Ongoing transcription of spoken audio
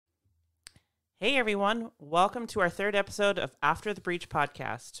Hey everyone, welcome to our third episode of After the Breach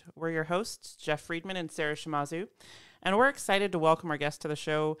podcast. We're your hosts, Jeff Friedman and Sarah Shimazu, and we're excited to welcome our guest to the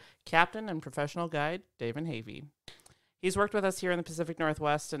show, Captain and Professional Guide, Daven Hafey. He's worked with us here in the Pacific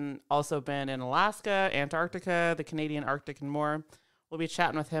Northwest and also been in Alaska, Antarctica, the Canadian Arctic, and more. We'll be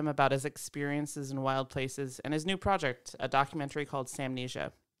chatting with him about his experiences in wild places and his new project, a documentary called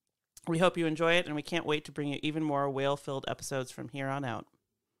Salmnesia. We hope you enjoy it, and we can't wait to bring you even more whale-filled episodes from here on out.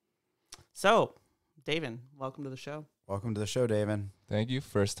 So, Daven, welcome to the show. Welcome to the show, Daven. Thank you.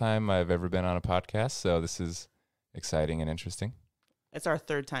 First time I've ever been on a podcast, so this is exciting and interesting. It's our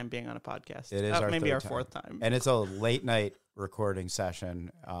third time being on a podcast. It is maybe our time. fourth time. And it's a late night recording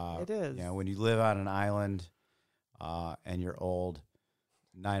session. It is. You know, when you live on an island and you're old,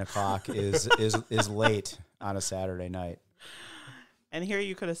 9 o'clock is late on a Saturday night. And here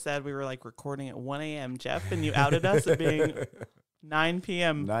you could have said we were like recording at 1 a.m., Jeff, and you outed us as being 9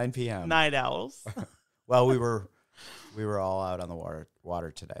 p.m. 9 p.m. night owls. Well, we were all out on the water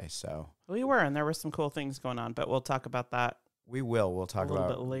today, so We were, and there were some cool things going on, but we'll talk about that. We'll talk a little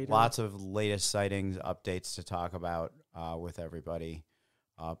about bit later. Lots of latest sightings, updates to talk about with everybody.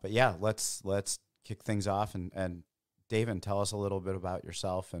 But yeah, let's kick things off and Daven, tell us a little bit about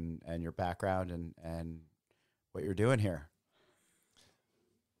yourself and your background and what you're doing here.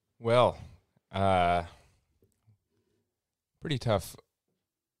 Well, pretty tough,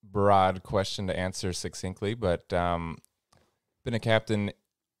 broad question to answer succinctly, but been a captain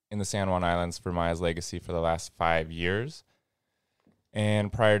in the San Juan Islands for Maya's Legacy for the last 5 years.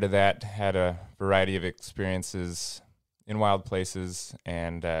 And prior to that, had a variety of experiences in wild places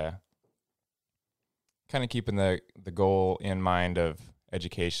and kind of keeping the goal in mind of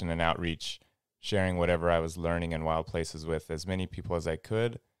education and outreach, sharing whatever I was learning in wild places with as many people as I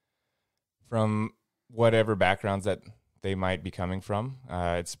could from whatever backgrounds that they might be coming from.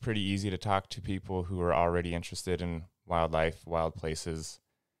 It's pretty easy to talk to people who are already interested in wildlife, wild places,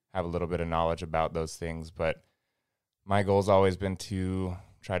 have a little bit of knowledge about those things, but my goal's always been to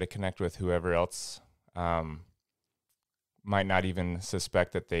try to connect with whoever else might not even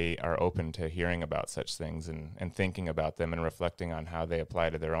suspect that they are open to hearing about such things and thinking about them and reflecting on how they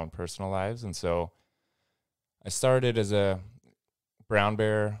apply to their own personal lives. And so I started as a brown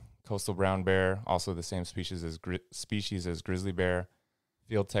bear, coastal brown bear, also the same species as grizzly bear,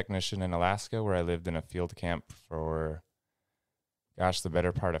 field technician in Alaska, where I lived in a field camp for, the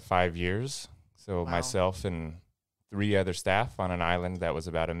better part of 5 years. So Wow. Myself and 3 other staff on an island that was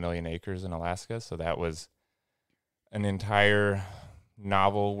about 1 million acres in Alaska. So that was an entire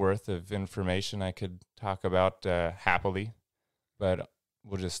novel worth of information I could talk about happily, but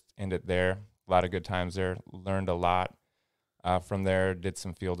we'll just end it there. A lot of good times there. Learned a lot from there. Did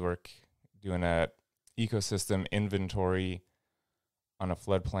some field work doing a ecosystem inventory on a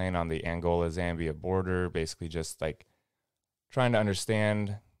floodplain on the Angola-Zambia border, basically just like trying to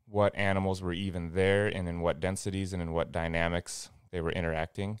understand what animals were even there and in what densities and in what dynamics they were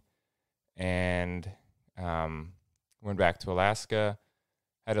interacting. And went back to Alaska,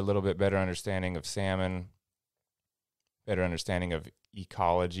 had a little bit better understanding of salmon, better understanding of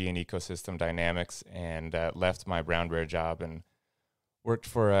ecology and ecosystem dynamics, and left my brown bear job and worked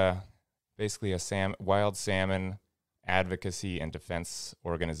for basically a wild salmon advocacy and defense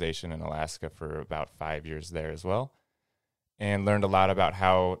organization in Alaska for about 5 years there as well. And learned a lot about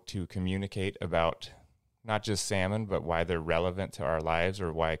how to communicate about not just salmon, but why they're relevant to our lives,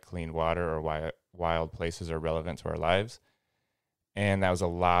 or why clean water or why wild places are relevant to our lives. And that was a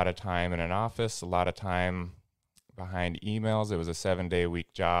lot of time in an office, a lot of time behind emails. It was a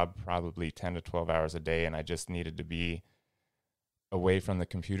 7-day-a-week job, probably 10 to 12 hours a day, and I just needed to be away from the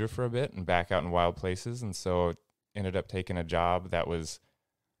computer for a bit and back out in wild places. And so ended up taking a job that was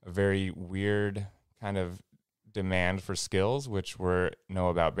a very weird kind of demand for skills, which were know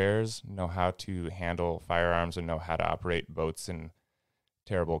about bears, know how to handle firearms, and know how to operate boats in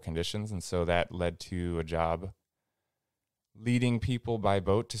terrible conditions. And so that led to a job leading people by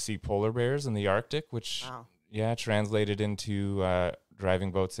boat to see polar bears in the Arctic, which translated into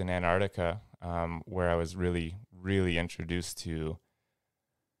driving boats in Antarctica, where I was really, really introduced to,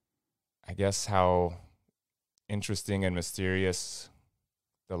 I guess, how interesting and mysterious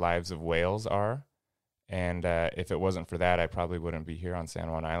the lives of whales are. And if it wasn't for that, I probably wouldn't be here on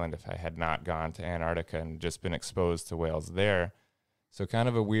San Juan Island if I had not gone to Antarctica and just been exposed to whales there. So kind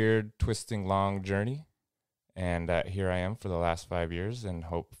of a weird, twisting, long journey. And here I am for the last 5 years, and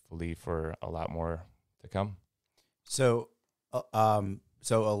hopefully for a lot more to come. So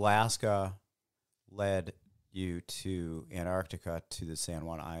Alaska led you to Antarctica to the San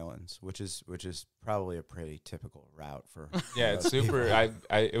Juan Islands, which is probably a pretty typical route for. Yeah, it's super.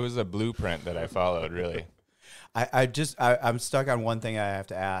 It was a blueprint that I followed, really. I'm stuck on one thing I have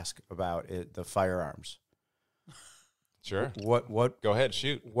to ask about it, the firearms. Sure. What? Go ahead,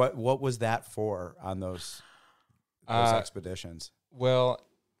 shoot. What was that for on those expeditions? Well,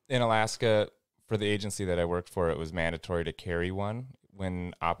 in Alaska, for the agency that I worked for, it was mandatory to carry one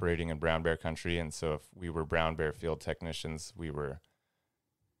when operating in brown bear country. And so if we were brown bear field technicians, we were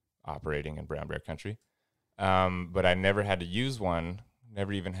operating in brown bear country. But I never had to use one,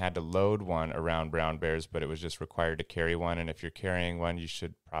 never even had to load one around brown bears, but it was just required to carry one. And if you're carrying one, you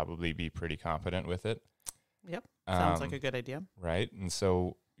should probably be pretty competent with it. Yep. Sounds like a good idea. Right. And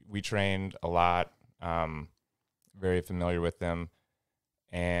so we trained a lot, very familiar with them.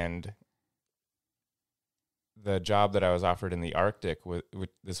 And the job that I was offered in the Arctic,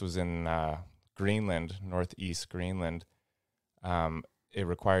 this was in Greenland, northeast Greenland. It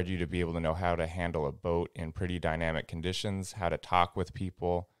required you to be able to know how to handle a boat in pretty dynamic conditions, how to talk with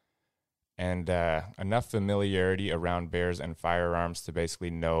people, and enough familiarity around bears and firearms to basically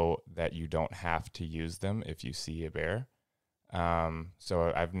know that you don't have to use them if you see a bear.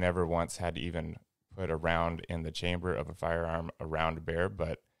 So I've never once had to even put a round in the chamber of a firearm around a bear,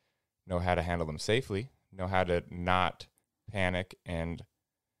 but know how to handle them safely, know how to not panic and,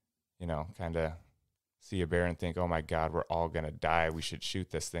 kind of see a bear and think, oh my God, we're all going to die. We should shoot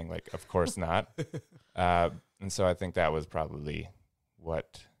this thing. Like, of course not. And so I think that was probably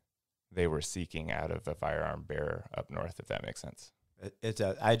what they were seeking out of a firearm bearer up north, if that makes sense.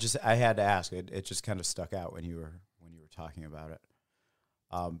 I had to ask. It just kind of stuck out when you were talking about it.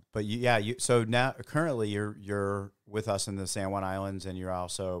 But so now currently you're with us in the San Juan Islands, and you're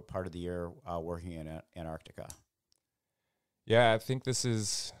also part of the year working in Antarctica. Yeah, I think this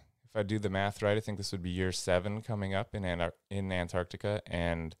is, if I do the math right, I think this would be year 7 coming up in Antarctica.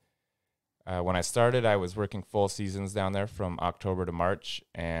 And when I started, I was working full seasons down there from October to March.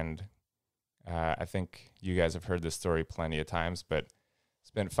 And I think you guys have heard this story plenty of times, but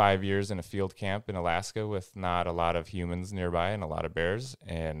spent 5 years in a field camp in Alaska with not a lot of humans nearby and a lot of bears,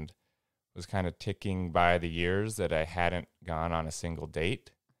 and was kind of ticking by the years that I hadn't gone on a single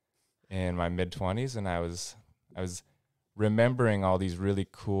date in my mid-20s. And I was remembering all these really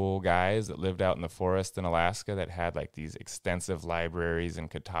cool guys that lived out in the forest in Alaska that had like these extensive libraries and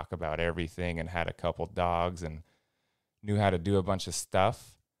could talk about everything and had a couple dogs and knew how to do a bunch of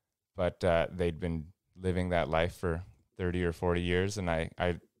stuff, but they'd been living that life for 30 or 40 years. And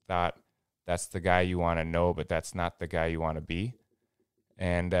I thought, that's the guy you want to know, but that's not the guy you want to be.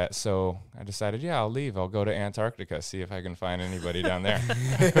 And so I decided, I'll leave. I'll go to Antarctica, see if I can find anybody down there.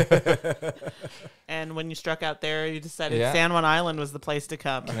 And when you struck out there, you decided San Juan Island was the place to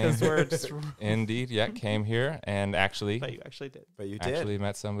come. Because we're just Indeed, came here and actually. But you actually did. But you did. Actually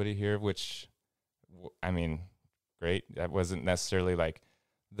met somebody here, which, I mean, great. That wasn't necessarily like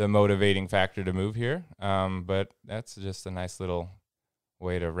the motivating factor to move here, but that's just a nice little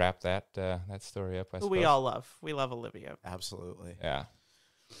way to wrap that story up, I suppose. We love Olivia. Absolutely. Yeah.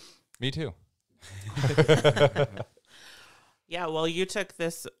 Me too. Yeah, well, you took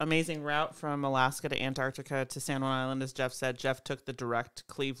this amazing route from Alaska to Antarctica to San Juan Island, as Jeff said. Jeff took the direct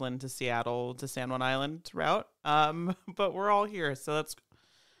Cleveland to Seattle to San Juan Island route. But we're all here, so that's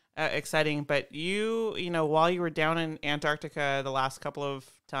exciting. But you while you were down in Antarctica the last couple of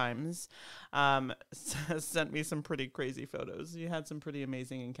times, sent me some pretty crazy photos. You had some pretty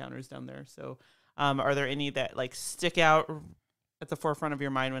amazing encounters down there. So are there any that like stick out at the forefront of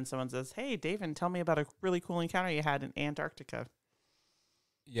your mind when someone says, hey, Daven, tell me about a really cool encounter you had in Antarctica?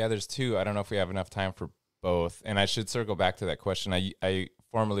 Yeah, there's 2. I don't know if we have enough time for both. And I should circle back to that question. I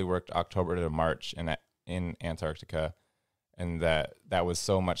formerly worked October to March in Antarctica, and that was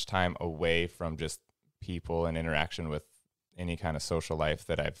so much time away from just people and interaction with any kind of social life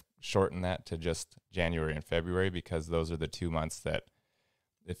that I've shortened that to just January and February, because those are the 2 months that,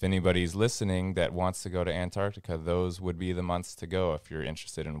 if anybody's listening that wants to go to Antarctica, those would be the months to go if you're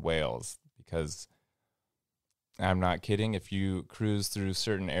interested in whales. Because I'm not kidding, if you cruise through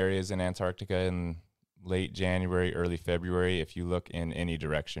certain areas in Antarctica in late January, early February, if you look in any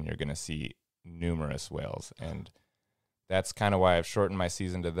direction, you're going to see numerous whales. And that's kind of why I've shortened my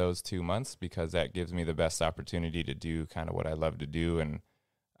season to those 2 months, because that gives me the best opportunity to do kind of what I love to do and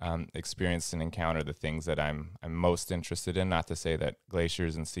experience and encounter the things that I'm most interested in. Not to say that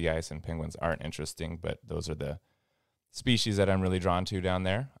glaciers and sea ice and penguins aren't interesting, but those are the species that I'm really drawn to down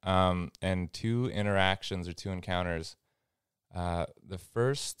there. And 2 interactions or 2 encounters. The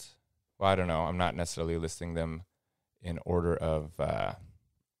first, well, I don't know. I'm not necessarily listing them in order of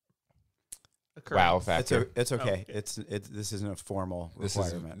wow occurrence. factor. It's okay. Okay. This isn't a formal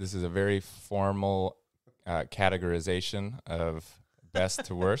requirement. This is a very formal categorization of best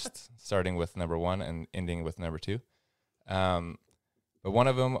to worst, starting with number 1 and ending with number 2. But one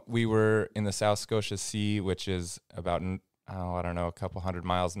of them, we were in the South Scotia Sea, which is about, I don't know, a couple hundred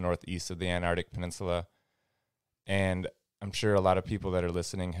miles northeast of the Antarctic Peninsula. And I'm sure a lot of people that are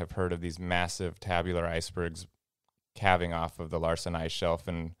listening have heard of these massive tabular icebergs calving off of the Larsen Ice Shelf,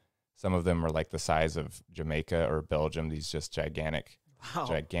 and some of them are like the size of Jamaica or Belgium, these just gigantic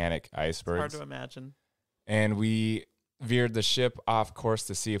icebergs. It's hard to imagine. And we veered the ship off course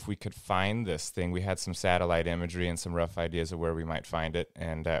to see if we could find this thing. We had some satellite imagery and some rough ideas of where we might find it.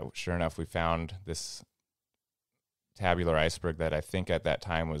 And sure enough, we found this tabular iceberg that I think at that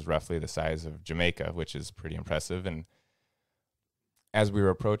time was roughly the size of Jamaica, which is pretty impressive. And as we were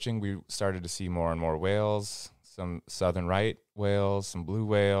approaching, we started to see more and more whales, some southern right whales, some blue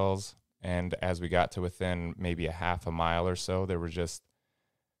whales. And as we got to within maybe a half a mile or so, there were just,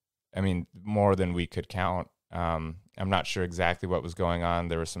 more than we could count. I'm not sure exactly what was going on.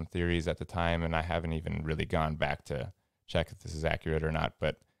 There were some theories at the time, and I haven't even really gone back to check if this is accurate or not.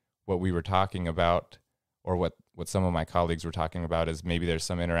 But what we were talking about, or what some of my colleagues were talking about, is maybe there's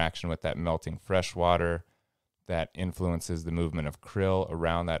some interaction with that melting fresh water that influences the movement of krill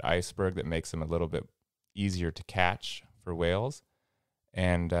around that iceberg that makes them a little bit easier to catch for whales.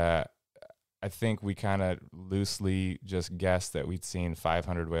 And I think we kind of loosely just guessed that we'd seen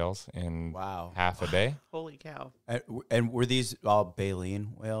 500 whales in half a day. Holy cow. And were these all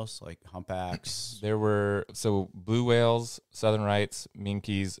baleen whales, like humpbacks? There were, blue whales, southern rights,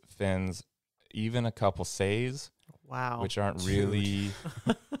 minkies, fins, even a couple says. Wow. Which aren't really,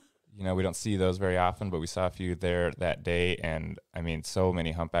 we don't see those very often, but we saw a few there that day. And so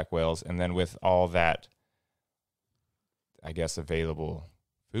many humpback whales. And then with all that, I guess, available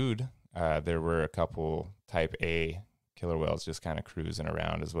food, there were a couple type A killer whales just kind of cruising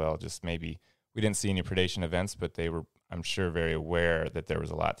around as well. Just maybe we didn't see any predation events, but they were, I'm sure, very aware that there was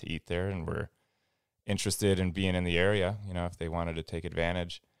a lot to eat there and were interested in being in the area, if they wanted to take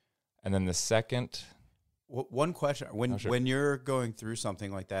advantage. And then the second... One question: when sure. when you're going through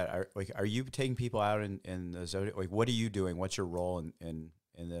something like that, are you taking people out in the Zodiac? Like, what are you doing? What's your role in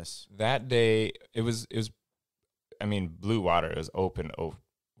this? That day, it was blue water. It was open,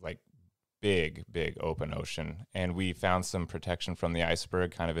 big open ocean, and we found some protection from the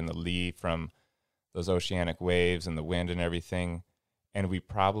iceberg, kind of in the lee from those oceanic waves and the wind and everything. And we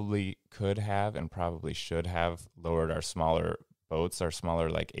probably could have and probably should have lowered our smaller boats, our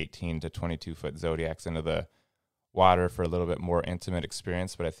smaller 18 to 22 foot Zodiacs, into the water for a little bit more intimate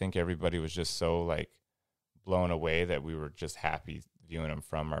experience. But I think everybody was just so blown away that we were just happy viewing them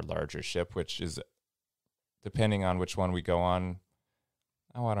from our larger ship, which is, depending on which one we go on,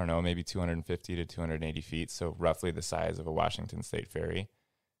 I don't know, maybe 250 to 280 feet. So roughly the size of a Washington State ferry.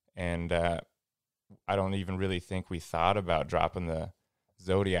 And I don't even really think we thought about dropping the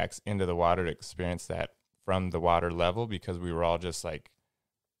Zodiacs into the water to experience that from the water level, because we were all just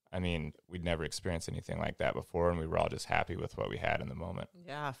we'd never experienced anything like that before, and we were all just happy with what we had in the moment.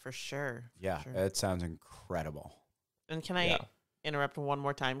 Yeah, for sure. Yeah, it sounds incredible. And can I interrupt one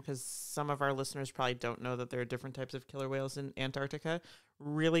more time, because some of our listeners probably don't know that there are different types of killer whales in Antarctica.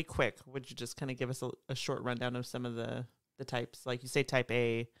 Really quick, would you just kind of give us a short rundown of some of the types? Like you say type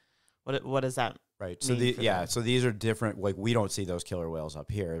A, what does that right? So mean so these are different. We don't see those killer whales up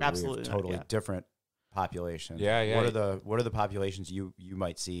here. Absolutely we have totally different population. Yeah. What are the populations you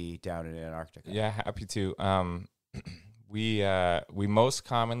might see down in Antarctica? Yeah, happy to. We most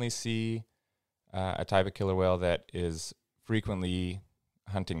commonly see a type of killer whale that is frequently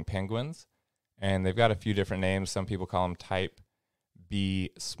hunting penguins, and they've got a few different names. Some people call them type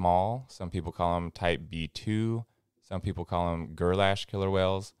B small. Some people call them type B2. Some people call them Gerlache killer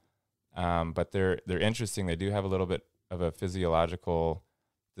whales. But they're interesting. They do have a little bit of a physiological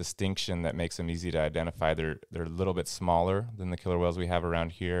distinction that makes them easy to identify. They're a little bit smaller than the killer whales we have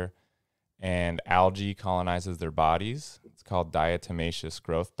around here, and algae colonizes their bodies. It's called diatomaceous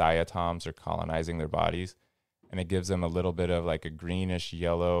growth. Diatoms are colonizing their bodies, and it gives them a little bit of a greenish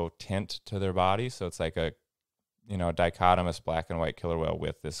yellow tint to their body. So it's like a dichotomous black and white killer whale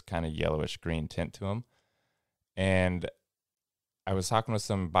with this kind of yellowish green tint to them. And I was talking with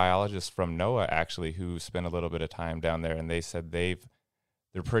some biologists from NOAA actually who spent a little bit of time down there, and they said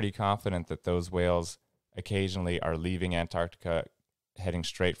they're pretty confident that those whales occasionally are leaving Antarctica, heading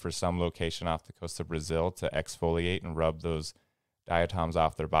straight for some location off the coast of Brazil to exfoliate and rub those diatoms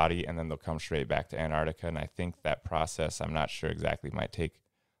off their body, and then they'll come straight back to Antarctica. And I think that process, I'm not sure exactly, might take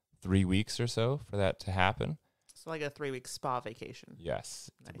 3 weeks or so for that to happen. So like a 3-week spa vacation. Yes,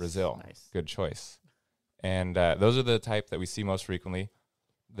 to Nice, Brazil. nice. Good choice. And those are the type that we see most frequently.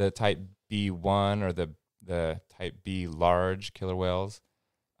 The type B1 or the type B large killer whales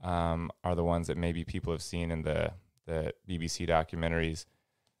are the ones that maybe people have seen in the BBC documentaries,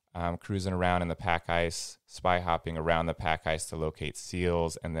 cruising around in the pack ice, spy hopping around the pack ice to locate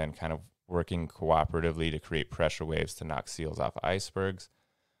seals, and then kind of working cooperatively to create pressure waves to knock seals off icebergs.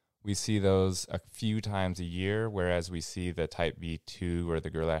 We see those a few times a year, whereas we see the type B2 or the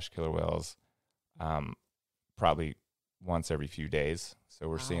Gerlache killer whales probably once every few days. So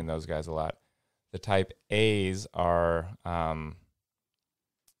we're seeing those guys a lot. The type A's are, I'm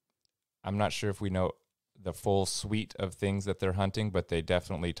not sure if we know the full suite of things that they're hunting, but they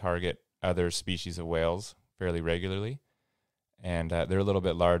definitely target other species of whales fairly regularly. And they're a little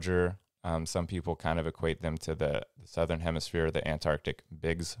bit larger. Some people kind of equate them to the southern hemisphere, the Antarctic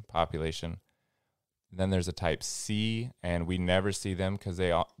bigs population. Then there's a type C, and we never see them because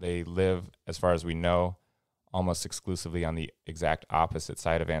they live, as far as we know, almost exclusively on the exact opposite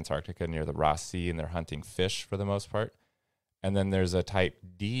side of Antarctica near the Ross Sea, and they're hunting fish for the most part. And then there's a type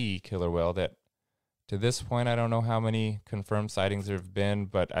D killer whale that, to this point, I don't know how many confirmed sightings there have been,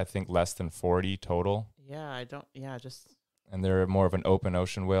 but I think less than 40 total. And they're more of an open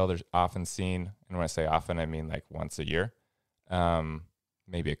ocean whale. They're often seen, and when I say often, I mean like once a year,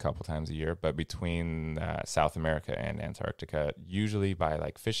 maybe a couple times a year, but between South America and Antarctica, usually by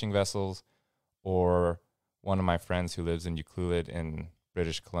like fishing vessels, or one of my friends who lives in Ucluelet in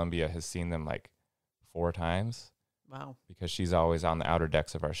British Columbia has seen them like 4 times. Wow. Because she's always on the outer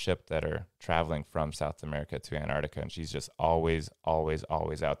decks of our ship that are traveling from South America to Antarctica, and she's just always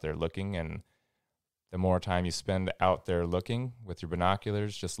out there looking. And the more time you spend out there looking with your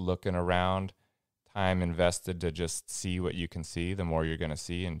binoculars, just looking around, time invested to just see what you can see, the more you're going to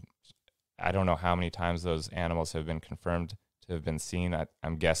see. And I don't know how many times those animals have been confirmed to have been seen.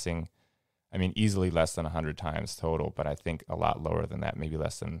 I'm guessing, I mean, easily less than 100 times total, but I think a lot lower than that, maybe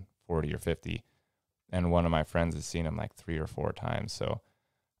less than 40 or 50. And one of my friends has seen them like 3 or 4 times. So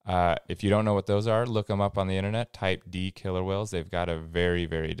if you don't know what those are, look them up on the internet. Type D killer whales. They've got a very,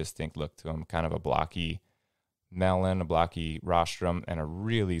 very distinct look to them, kind of a blocky melon, a blocky rostrum, and a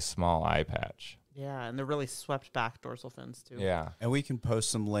really small eye patch. Yeah, and they're really swept back dorsal fins too. Yeah. And we can post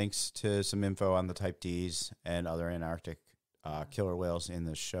some links to some info on the type Ds and other Antarctic killer whales in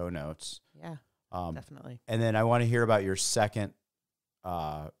the show notes. Yeah, definitely. And then I want to hear about your second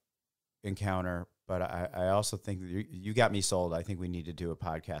encounter, but I also think that you got me sold. I think we need to do a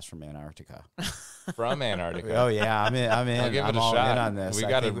podcast from Antarctica. From Antarctica. Oh yeah, I'm in. I'll give it I'm a all shot. in on this.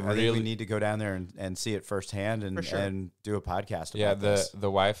 I think we need to go down there and see it firsthand and, For sure. and do a podcast. Yeah, about this. the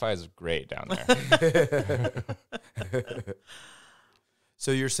Wi-Fi is great down there.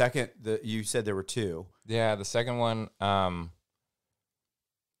 So your second, you said there were 2. Yeah, the second one, I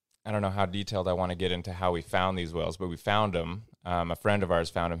don't know how detailed I want to get into how we found these whales, but we found them. A friend of ours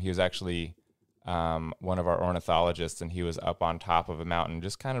found him. He was actually one of our ornithologists, and he was up on top of a mountain,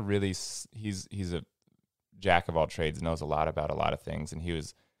 just kind of really, he's a jack of all trades, knows a lot about a lot of things, and he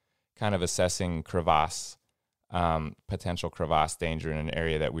was kind of assessing crevasse, potential crevasse danger in an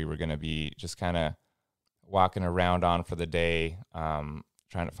area that we were going to be just kind of walking around on for the day,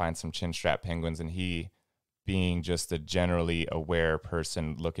 trying to find some chin strap penguins, and he, being just a generally aware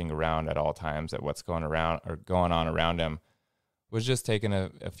person looking around at all times at what's going on around him, was just taking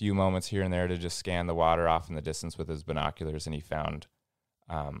a few moments here and there to just scan the water off in the distance with his binoculars, and he found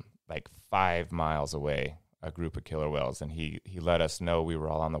like 5 miles away a group of killer whales, and he let us know. We were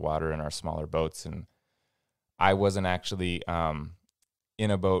all on the water in our smaller boats, and I wasn't actually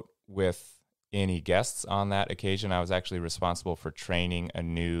in a boat with any guests on that occasion. I was actually responsible for training a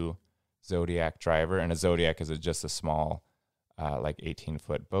new Zodiac driver, and a Zodiac is just a small like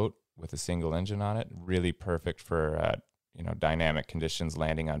 18-foot boat with a single engine on it, really perfect for dynamic conditions,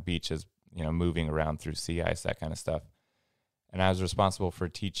 landing on beaches, moving around through sea ice, that kind of stuff. And I was responsible for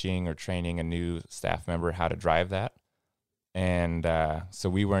teaching or training a new staff member how to drive that. And so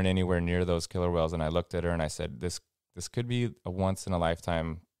we weren't anywhere near those killer whales. And I looked at her and I said, this could be a once in a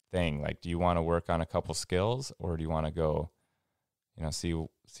lifetime thing. Like, do you want to work on a couple skills, or do you want to go,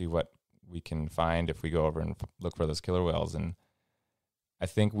 see what we can find if we go over and look for those killer whales? And I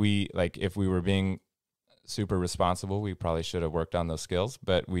think if we were being super responsible, we probably should have worked on those skills,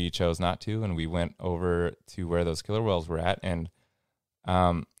 but we chose not to, and we went over to where those killer whales were at. And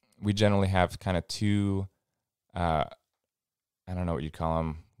we generally have kind of 2 I don't know what you'd call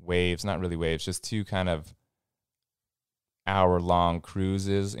them, waves, not really waves, just 2 kind of hour-long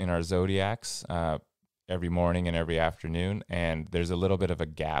cruises in our Zodiacs every morning and every afternoon. And there's a little bit of a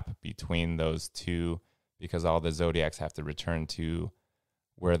gap between those 2 because all the Zodiacs have to return to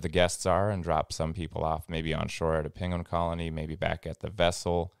where the guests are and drop some people off, maybe on shore at a penguin colony, maybe back at the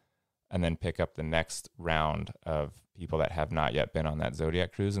vessel, and then pick up the next round of people that have not yet been on that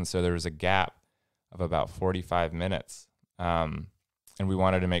Zodiac cruise. And so there was a gap of about 45 minutes. And we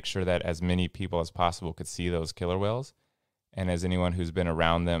wanted to make sure that as many people as possible could see those killer whales. And as anyone who's been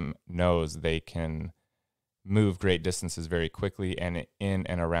around them knows, they can move great distances very quickly. And in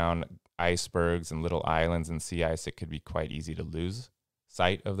and around icebergs and little islands and sea ice, it could be quite easy to lose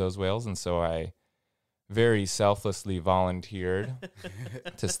sight of those whales. And so I very selflessly volunteered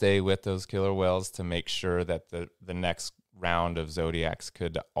to stay with those killer whales to make sure that the next round of Zodiacs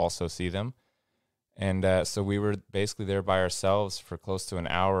could also see them. And so we were basically there by ourselves for close to an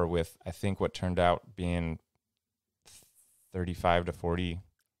hour with, I think, what turned out being 35 to 40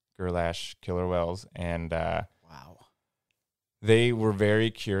 Gerlache killer whales. And wow. They were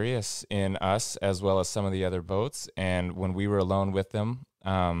very curious in us as well as some of the other boats. And when we were alone with them,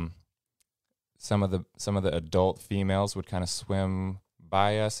 some of the adult females would kind of swim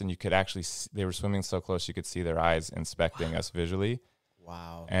by us, and you could actually they were swimming so close you could see their eyes inspecting us visually.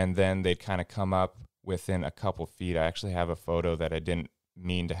 Wow. And then they'd kind of come up within a couple feet. I actually have a photo that I didn't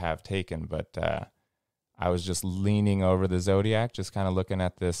mean to have taken, but I was just leaning over the Zodiac, just kind of looking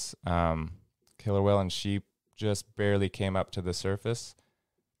at this killer whale, and she just barely came up to the surface,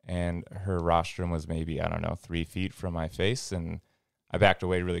 and her rostrum was maybe, 3 feet from my face, and I backed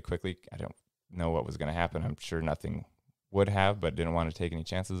away really quickly. I don't know what was going to happen. I'm sure nothing would have, but didn't want to take any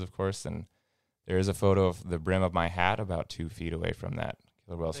chances, of course. And there is a photo of the brim of my hat about 2 feet away from that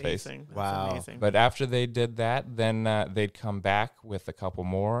killer whale's face. That's wow. amazing. But after they did that, then they'd come back with a couple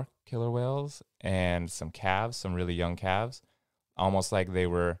more killer whales and some calves, some really young calves, almost like they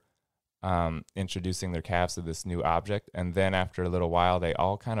were introducing their calves to this new object. And then after a little while, they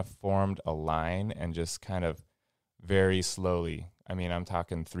all kind of formed a line and just kind of very slowly, I mean, I'm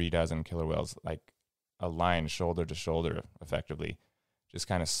talking 36 killer whales, like a line shoulder to shoulder, effectively, just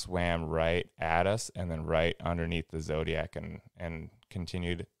kind of swam right at us and then right underneath the Zodiac and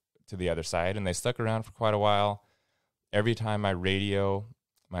continued to the other side. And they stuck around for quite a while. Every time my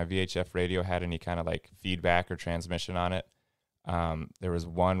VHF radio had any kind of like feedback or transmission on it, there was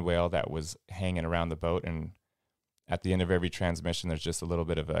one whale that was hanging around the boat, and at the end of every transmission, there's just a little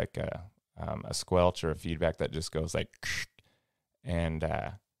bit of like a squelch or a feedback that just goes like, and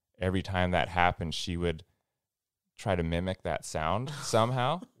every time that happened, she would try to mimic that sound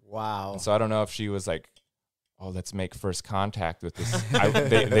somehow. Wow. And so I don't know if she was like, oh, let's make first contact with this.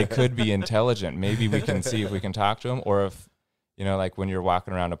 They could be intelligent. Maybe we can see if we can talk to them, or if, like when you're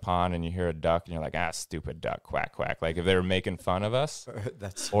walking around a pond and you hear a duck and you're like, stupid duck, quack, quack. Like if they were making fun of us,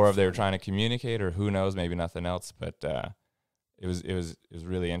 or if they were trying to communicate, or who knows, maybe nothing else. But it was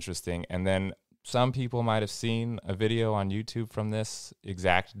really interesting. And then some people might have seen a video on YouTube from this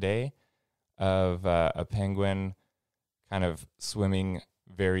exact day of a penguin kind of swimming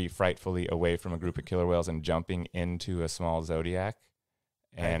very frightfully away from a group of killer whales and jumping into a small Zodiac.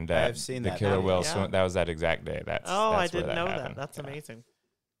 And I have seen the that. killer whale Yeah. swim. That was that exact day. That's I where didn't know happened. that. That's Yeah. amazing.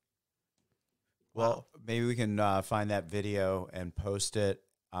 Well, maybe we can find that video and post it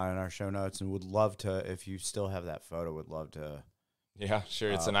on our show notes, and would love to, if you still have that photo, would love to. Yeah,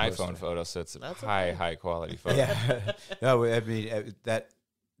 sure. It's an post iPhone it. photo, so it's a That's high quality photo. Yeah. No, I mean,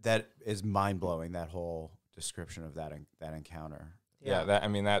 that is mind-blowing, that whole description of that encounter. Yeah,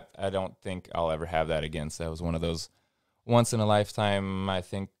 that I don't think I'll ever have that again. So that was one of those once in a lifetime, I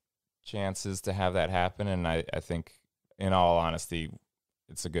think, chances to have that happen. And I think, in all honesty,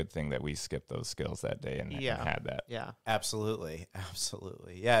 it's a good thing that we skipped those skills that day and had that. Yeah. Absolutely.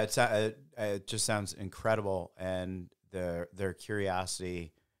 Yeah, it just sounds incredible, and their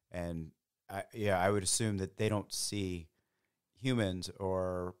curiosity, and I would assume that they don't see humans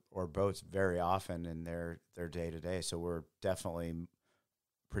or boats very often in their day to day. So we're definitely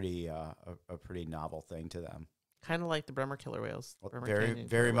pretty a pretty novel thing to them. Kind of like the Bremer killer whales. Bremer Very Canyon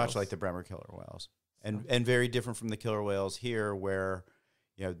very killer much whales. like the Bremer killer whales, and very different from the killer whales here, where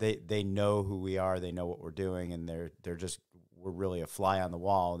they know who we are, they know what we're doing, and we're really a fly on the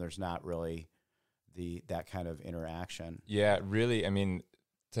wall, and there's not really that kind of interaction. Yeah, really. I mean,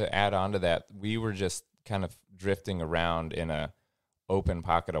 to add on to that, we were just kind of drifting around in a open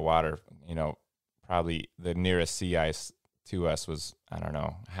pocket of water. Probably the nearest sea ice to us was, I don't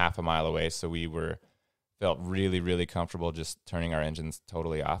know, half a mile away. So we felt really, really comfortable just turning our engines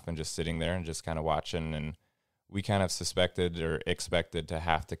totally off and just sitting there and just kind of watching. And we kind of suspected or expected to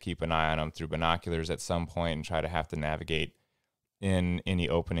have to keep an eye on them through binoculars at some point and try to have to navigate in any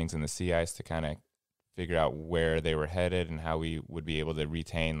openings in the sea ice to kind of figure out where they were headed and how we would be able to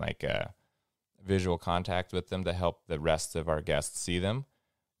retain like a visual contact with them to help the rest of our guests see them.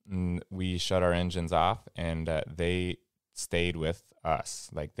 And we shut our engines off, and they stayed with us.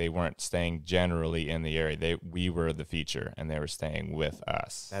 Like, they weren't staying generally in the area. We were the feature, and they were staying with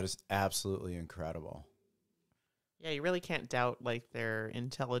us. That is absolutely incredible. Yeah, you really can't doubt like their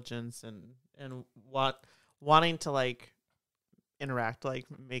intelligence and wanting to like interact, like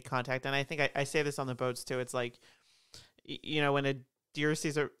make contact. And I think I say this on the boats too. It's like, you know, when a deer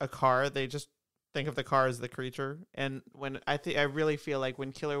sees a car, they just think of the car as the creature. And when I really feel like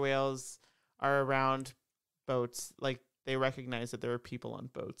when killer whales are around boats, like they recognize that there are people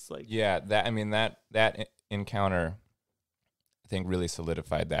on boats. Like, yeah, that encounter, I think, really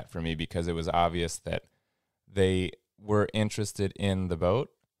solidified that for me, because it was obvious that they were interested in the boat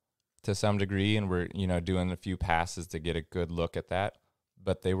to some degree, and were, you know, doing a few passes to get a good look at that.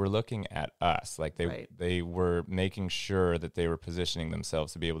 But they were looking at us. Like, they were making sure that they were positioning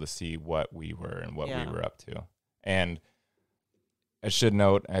themselves to be able to see what we were and what we were up to. And I should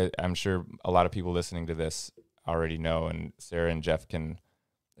note, I'm sure a lot of people listening to this already know, and Sarah and Jeff can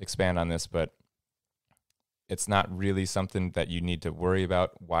expand on this, but it's not really something that you need to worry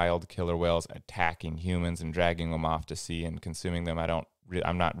about, wild killer whales attacking humans and dragging them off to sea and consuming them.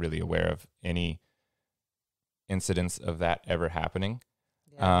 I'm not really aware of any incidents of that ever happening.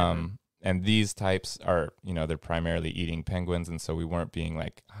 Yeah, and these types are, you know, they're primarily eating penguins, and so we weren't being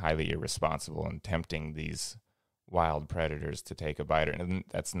like highly irresponsible and tempting these wild predators to take a bite. And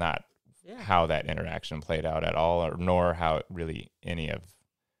that's not how that interaction played out at all, or nor how really any of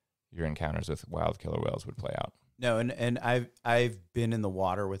your encounters with wild killer whales would play out. No, and I've been in the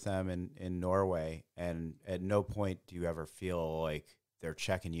water with them in Norway, and at no point do you ever feel like they're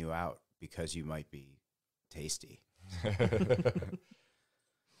checking you out because you might be tasty.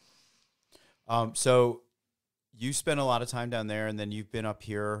 So you spent a lot of time down there, and then you've been up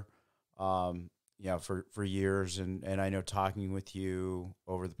here, you know, for years, and I know, talking with you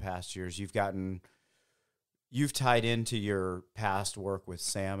over the past years, you've tied into your past work with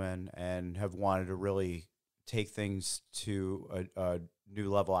salmon and have wanted to really take things to a new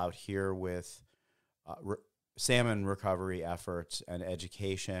level out here with salmon recovery efforts and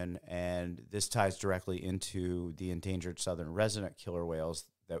education. And this ties directly into the endangered southern resident killer whales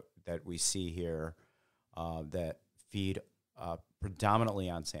that we see here, that feed predominantly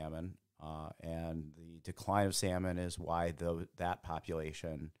on salmon. And the decline of salmon is why that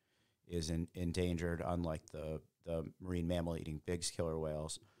population is endangered, unlike the marine mammal eating bigs killer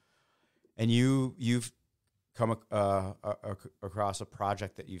whales. And you've come across a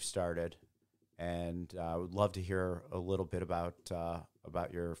project that you've started, and I would love to hear a little bit about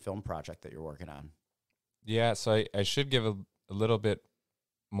your film project that you're working on. Yeah, so I should give a little bit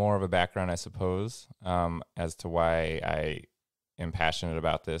more of a background, I suppose, as to why I am passionate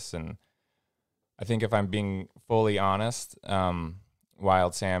about this. And I think, if I'm being fully honest,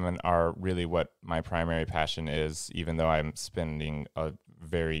 wild salmon are really what my primary passion is, even though I'm spending a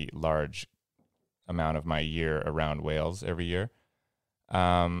very large amount of my year around whales every year.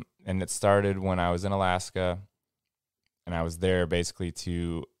 And it started when I was in Alaska, and I was there basically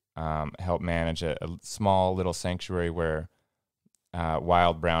to help manage a small little sanctuary where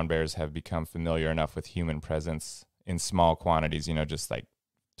wild brown bears have become familiar enough with human presence in small quantities, you know, just like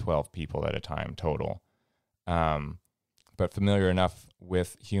 12 people at a time total. But familiar enough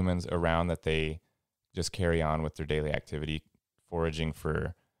with humans around that they just carry on with their daily activity, foraging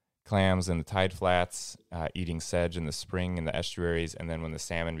for clams in the tide flats, eating sedge in the spring in the estuaries, and then when the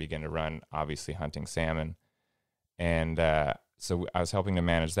salmon begin to run, obviously hunting salmon. And so I was helping to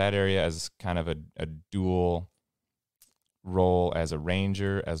manage that area as kind of a dual role as a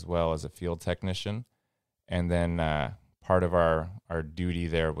ranger as well as a field technician. And then part of our duty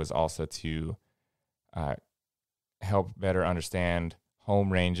there was also to help better understand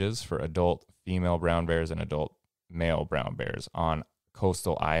home ranges for adult female brown bears and adult male brown bears on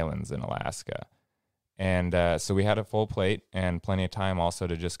coastal islands in Alaska. And so we had a full plate and plenty of time also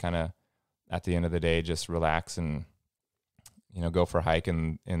to just kind of, at the end of the day, just relax and, you know, go for a hike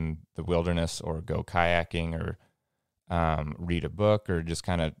in the wilderness, or go kayaking, or read a book, or just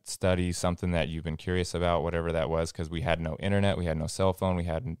kind of study something that you've been curious about, whatever that was, because we had no internet, we had no cell phone, we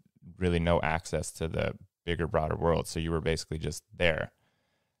had really no access to the bigger, broader world. So you were basically just there.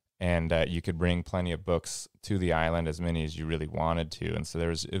 And you could bring plenty of books to the island, as many as you really wanted to. And so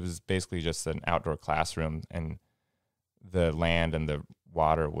it was basically just an outdoor classroom, and the land and the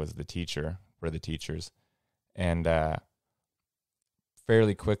water were the teachers. And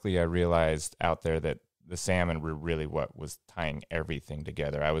fairly quickly, I realized out there that the salmon were really what was tying everything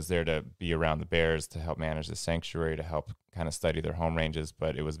together. I was there to be around the bears, to help manage the sanctuary, to help kind of study their home ranges,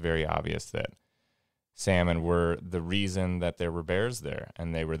 but it was very obvious that salmon were the reason that there were bears there,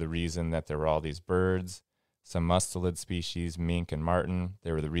 and they were the reason that there were all these birds, some mustelid species, mink and marten.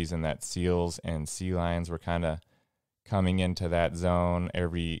 They were the reason that seals and sea lions were kind of coming into that zone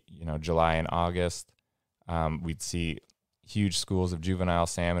every, July and August. We'd see huge schools of juvenile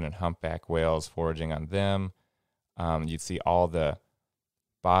salmon and humpback whales foraging on them. You'd see all the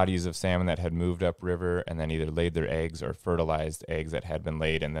bodies of salmon that had moved upriver and then either laid their eggs or fertilized eggs that had been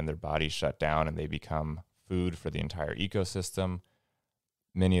laid, and then their bodies shut down and they become food for the entire ecosystem.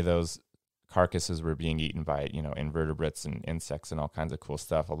 Many of those carcasses were being eaten by, invertebrates and insects and all kinds of cool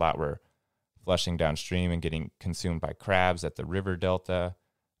stuff. A lot were flushing downstream and getting consumed by crabs at the river delta.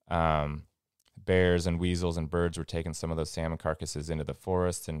 Bears and weasels and birds were taking some of those salmon carcasses into the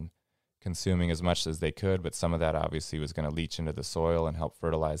forest and consuming as much as they could, but some of that obviously was going to leach into the soil and help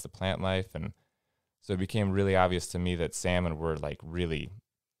fertilize the plant life. And so it became really obvious to me that salmon were like really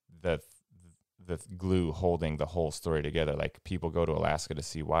the glue holding the whole story together. Like, people go to Alaska to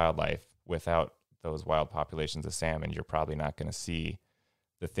see wildlife. Without those wild populations of salmon, you're probably not going to see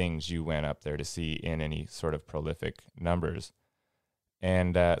the things you went up there to see in any sort of prolific numbers.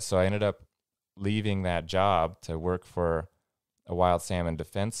 And so I ended up leaving that job to work for a wild salmon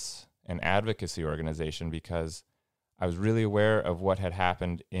defense and advocacy organization, because I was really aware of what had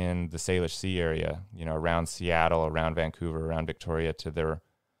happened in the Salish Sea area, around Seattle, around Vancouver, around Victoria, to their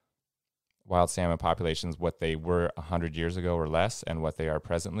wild salmon populations, what they were 100 years ago or less and what they are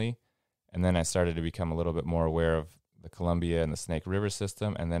presently. And then I started to become a little bit more aware of the Columbia and the Snake River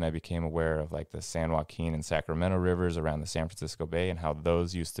system. And then I became aware of like the San Joaquin and Sacramento rivers around the San Francisco Bay, and how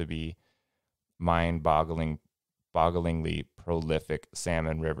those used to be mind-bogglingly prolific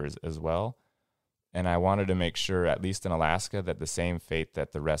salmon rivers as well. And I wanted to make sure, at least in Alaska, that the same fate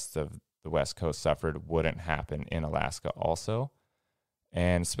that the rest of the West Coast suffered wouldn't happen in Alaska also.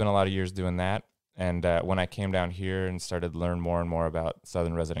 And spent a lot of years doing that. And when I came down here and started to learn more and more about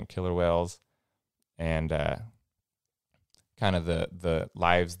southern resident killer whales and kind of the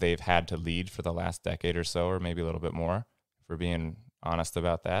lives they've had to lead for the last decade or so, or maybe a little bit more, if we're being honest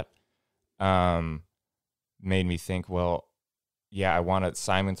about that, made me think, well, yeah, I want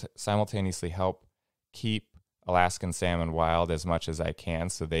to simultaneously help keep Alaskan salmon wild as much as I can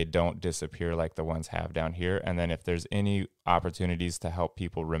so they don't disappear like the ones have down here. And then if there's any opportunities to help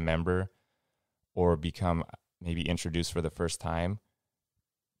people remember or become maybe introduced for the first time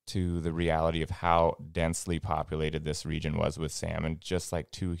to the reality of how densely populated this region was with salmon just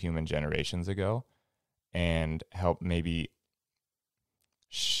like 2 human generations ago, and help maybe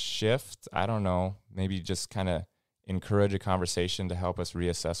shift, I don't know, maybe just kind of encourage a conversation to help us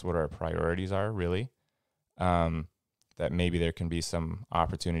reassess what our priorities are, really. That maybe there can be some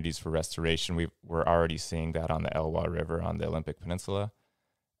opportunities for restoration. We're already seeing that on the Elwha River on the Olympic Peninsula,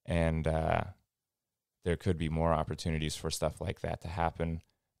 and there could be more opportunities for stuff like that to happen.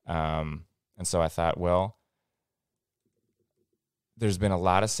 And so I thought, well, there's been a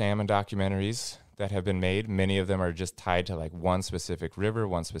lot of salmon documentaries that have been made. Many of them are just tied to like one specific river,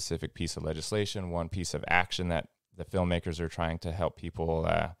 one specific piece of legislation, one piece of action that the filmmakers are trying to help people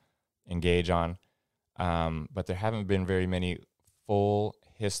engage on. But there haven't been very many full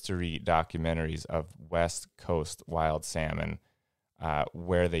history documentaries of West Coast wild salmon,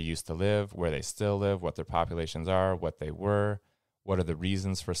 where they used to live, where they still live, what their populations are, what they were, what are the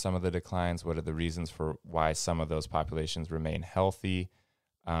reasons for some of the declines, what are the reasons for why some of those populations remain healthy,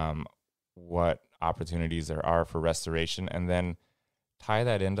 what opportunities there are for restoration, and then tie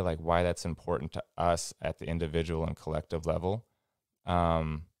that into like why that's important to us at the individual and collective level.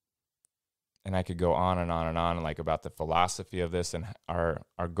 And I could go on and on and on, like about the philosophy of this and our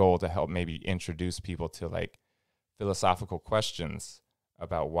goal to help maybe introduce people to like philosophical questions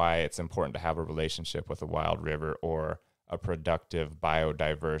about why it's important to have a relationship with a wild river or a productive,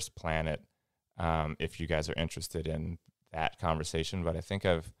 biodiverse planet, if you guys are interested in that conversation. But I think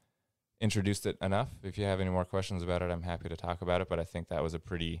I've introduced it enough. If you have any more questions about it, I'm happy to talk about it. But I think that was a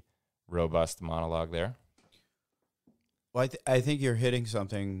pretty robust monologue there. Well, I think you're hitting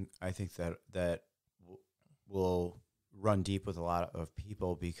something. I think that will run deep with a lot of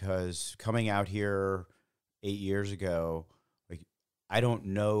people, because coming out here 8 years ago, like, I don't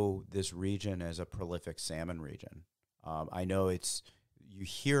know this region as a prolific salmon region. I know you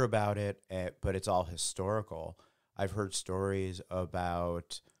hear about it, but it's all historical. I've heard stories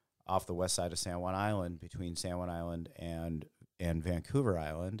about off the west side of San Juan Island, between San Juan Island and Vancouver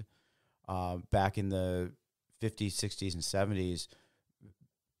Island, back in the 50s, 60s, and 70s,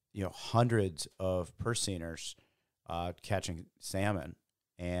 hundreds of purse seiners catching salmon,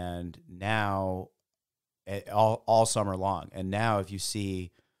 and now all summer long. And now if you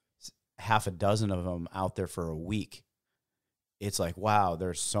see half a dozen of them out there for a week, it's like, wow,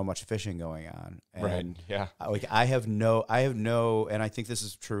 there's so much fishing going on. And Right. Yeah. I have no, and I think this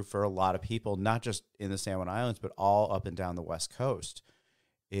is true for a lot of people, not just in the San Juan Islands, but all up and down the West Coast,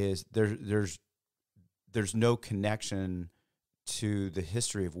 is there's no connection to the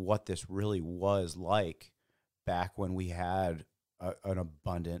history of what this really was like back when we had an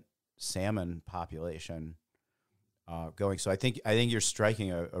abundant salmon population going. So I think you're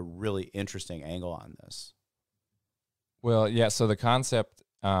striking a really interesting angle on this. Well, yeah. So the concept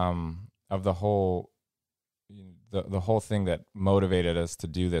of the whole thing that motivated us to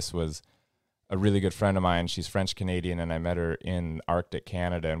do this was a really good friend of mine. She's French Canadian, and I met her in Arctic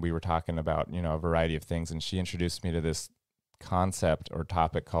Canada, and we were talking about a variety of things. And she introduced me to this concept or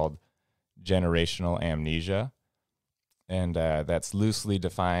topic called generational amnesia, and that's loosely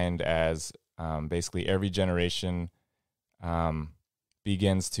defined as basically every generation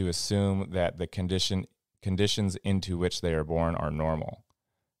begins to assume that the conditions into which they are born are normal.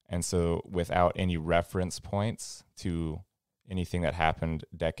 And so without any reference points to anything that happened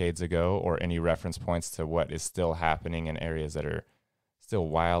decades ago or any reference points to what is still happening in areas that are still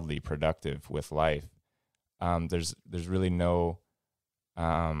wildly productive with life, there's really no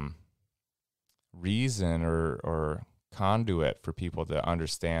reason or conduit for people to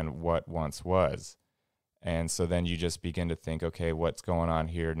understand what once was. And so then you just begin to think, okay, what's going on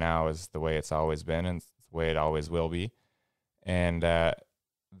here now is the way it's always been and the way it always will be. And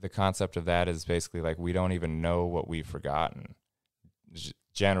the concept of that is basically like we don't even know what we've forgotten.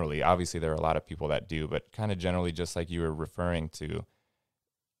 Generally, obviously there are a lot of people that do, but kind of generally, just like you were referring to,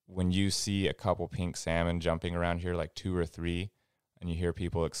 when you see a couple pink salmon jumping around here, like 2 or 3, and you hear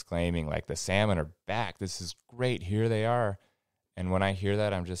people exclaiming like, the salmon are back, this is great, here they are. And when I hear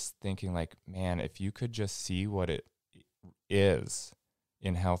that, I'm just thinking like, man, if you could just see what it is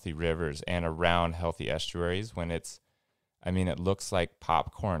in healthy rivers and around healthy estuaries, when it looks like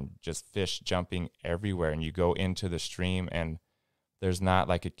popcorn, just fish jumping everywhere. And you go into the stream and there's not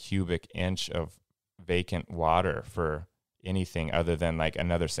like a cubic inch of vacant water for anything other than like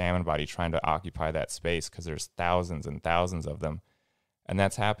another salmon body trying to occupy that space, because there's thousands and thousands of them. And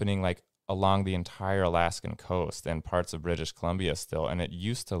that's happening like along the entire Alaskan coast and parts of British Columbia still. And it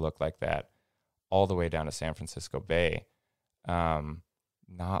used to look like that all the way down to San Francisco Bay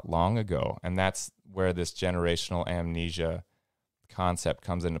not long ago. And that's where this generational amnesia concept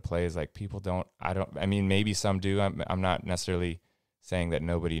comes into play, is like people maybe some do. I'm not necessarily saying that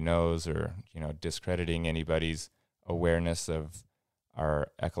nobody knows or, discrediting anybody's awareness of our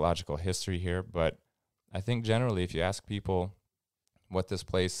ecological history here. But I think generally, if you ask people what this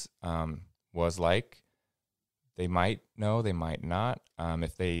place was like, they might know, they might not.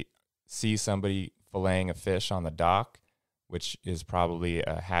 If they see somebody filleting a fish on the dock, which is probably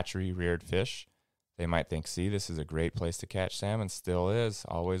a hatchery reared fish, they might think, see, this is a great place to catch salmon, still is,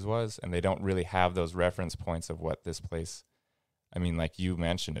 always was. And they don't really have those reference points of what this place, like you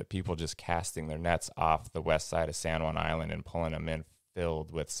mentioned it, people just casting their nets off the west side of San Juan Island and pulling them in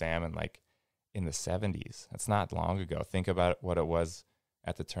filled with salmon like in the 70s. That's not long ago. Think about what it was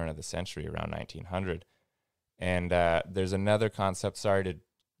at the turn of the century, around 1900. And there's another concept, sorry to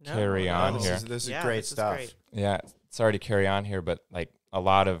carry on here. This is great stuff. Great. Yeah, sorry to carry on here, but like a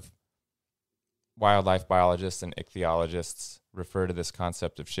lot of wildlife biologists and ichthyologists refer to this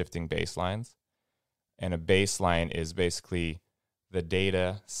concept of shifting baselines. And a baseline is basically the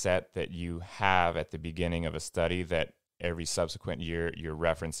data set that you have at the beginning of a study that every subsequent year you're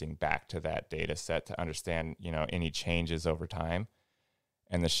referencing back to that data set to understand, any changes over time.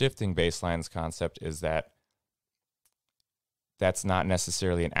 And the shifting baselines concept is that that's not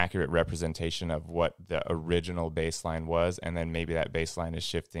necessarily an accurate representation of what the original baseline was. And then maybe that baseline is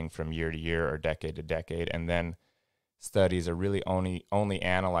shifting from year to year or decade to decade. And then studies are really only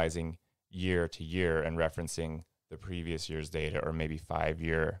analyzing year to year and referencing the previous year's data or maybe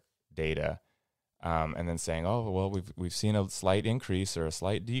 5-year data. And then saying, oh, well, we've seen a slight increase or a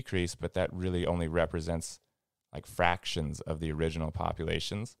slight decrease, but that really only represents like fractions of the original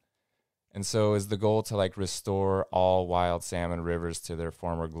populations. And so is the goal to like restore all wild salmon rivers to their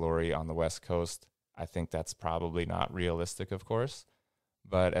former glory on the West Coast? I think that's probably not realistic, of course,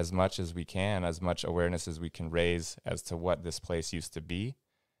 but as much as we can, as much awareness as we can raise as to what this place used to be,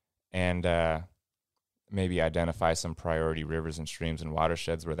 and maybe identify some priority rivers and streams and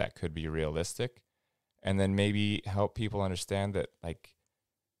watersheds where that could be realistic. And then maybe help people understand that, like,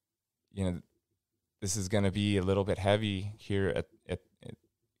 this is going to be a little bit heavy here at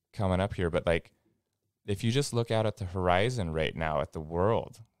coming up here, but like, if you just look out at the horizon right now at the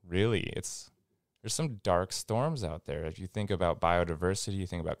world, really, it's there's some dark storms out there. If you think about biodiversity, you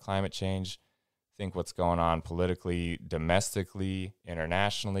think about climate change, think what's going on politically, domestically,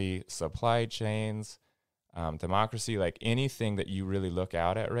 internationally, supply chains, democracy, like anything that you really look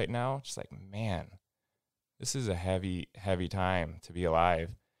out at right now, just like, man, this is a heavy, heavy time to be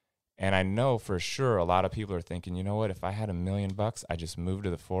alive. And I know for sure a lot of people are thinking, you know what, if I had $1 million, I just move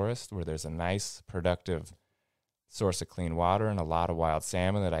to the forest where there's a nice, productive source of clean water and a lot of wild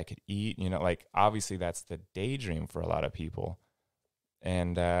salmon that I could eat. You know, like obviously that's the daydream for a lot of people.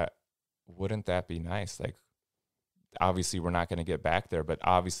 And wouldn't that be nice? Like, obviously we're not going to get back there, but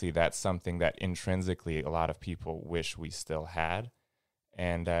obviously that's something that intrinsically a lot of people wish we still had.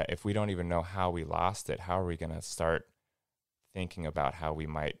 And if we don't even know how we lost it, how are we going to start thinking about how we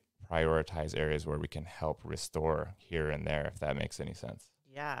might prioritize areas where we can help restore here and there, if that makes any sense?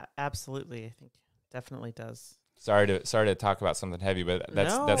 Yeah, absolutely. I think definitely does. Sorry to talk about something heavy, but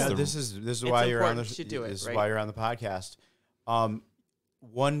that's this is why you're on this. This is why you're on the podcast.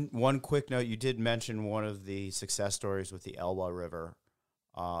 One quick note: you did mention one of the success stories with the Elwha River,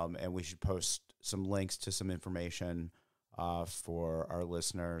 and we should post some links to some information for our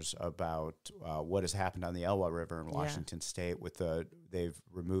listeners about what has happened on the Elwha River in Washington State. They've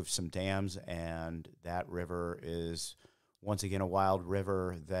removed some dams, and that river is once again a wild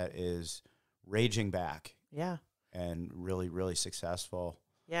river that is raging back. Yeah. And really, really successful.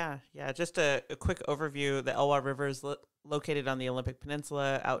 Yeah. Just a quick overview. The Elwha River is located on the Olympic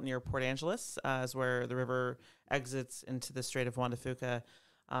Peninsula out near Port Angeles, is where the river exits into the Strait of Juan de Fuca.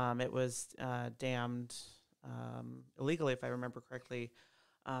 It was dammed illegally, if I remember correctly,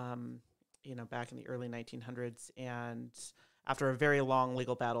 back in the early 1900s. And after a very long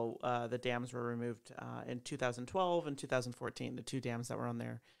legal battle, the dams were removed in 2012 and 2014, the two dams that were on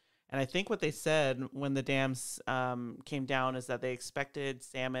there. And I think what they said when the dams came down is that they expected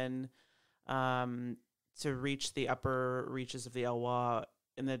salmon to reach the upper reaches of the Elwha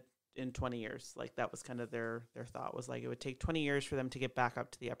in 20 years. Like that was kind of their thought, was like it would take 20 years for them to get back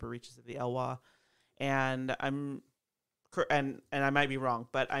up to the upper reaches of the Elwha. And I might be wrong,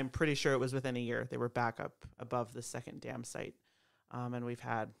 but I'm pretty sure it was within a year they were back up above the second dam site. And we've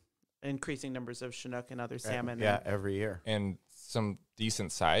had increasing numbers of Chinook and other salmon. Yeah, every year. And some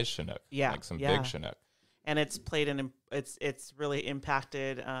decent sized Chinook. Yeah. Like some big Chinook. And it's it's really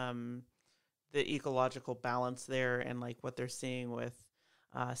impacted the ecological balance there, and like what they're seeing with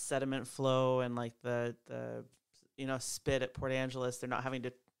sediment flow and like the spit at Port Angeles. They're not having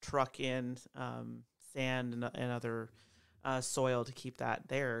to truck in sand and other soil to keep that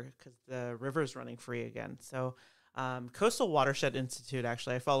there because the river's running free again. So Coastal Watershed Institute,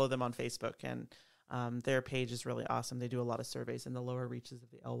 actually, I follow them on Facebook, and their page is really awesome. They do a lot of surveys in the lower reaches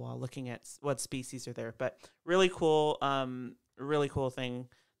of the Elwha, looking at what species are there. But really cool thing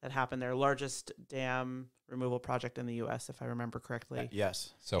that happened there. Largest dam removal project in the U.S., if I remember correctly.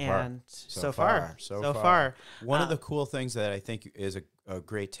 Yes. So far. One of the cool things that I think is a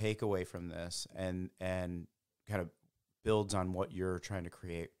great takeaway from this and kind of builds on what you're trying to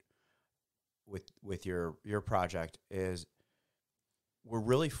create with your project is we're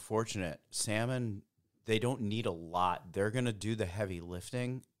really fortunate. Salmon, they don't need a lot. They're going to do the heavy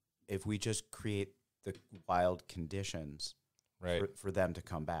lifting if we just create the wild conditions for them to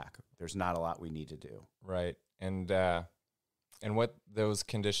come back. There's not a lot we need to do. Right. And what those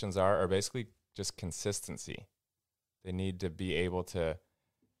conditions are basically just consistency. They need to be able to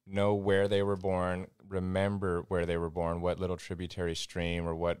know where they were born, remember where they were born, what little tributary stream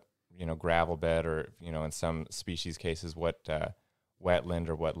or what, gravel bed or, in some species cases, what wetland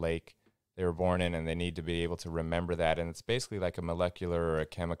or what lake they were born in, and they need to be able to remember that. And it's basically like a molecular or a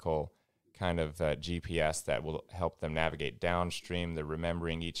chemical kind of GPS that will help them navigate downstream. They're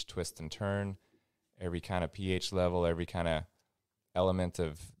remembering each twist and turn, every kind of pH level, every kind of element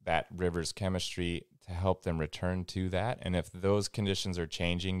of that river's chemistry to help them return to that. And if those conditions are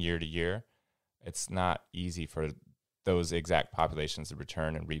changing year to year, it's not easy for those exact populations to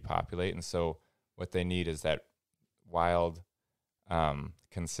return and repopulate. And so what they need is that wild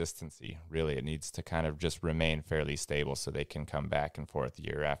consistency. Really, it needs to kind of just remain fairly stable so they can come back and forth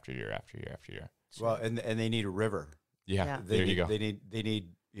year after year after year after year. Well, and they need a river. Yeah. There you go. They need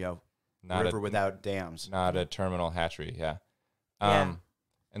not river without dams. Not a terminal hatchery. Yeah.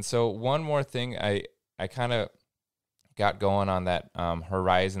 And so one more thing I kind of got going on that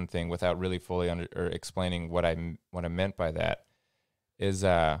horizon thing without really fully explaining what I meant by that is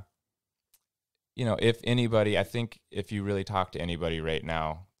if anybody, I think if you really talk to anybody right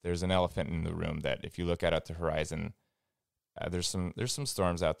now, there's an elephant in the room that if you look out at the horizon, there's some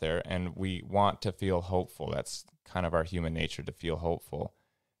storms out there, and we want to feel hopeful. That's kind of our human nature, to feel hopeful.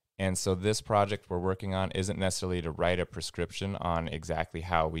 And so this project we're working on isn't necessarily to write a prescription on exactly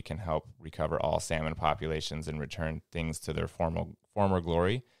how we can help recover all salmon populations and return things to their former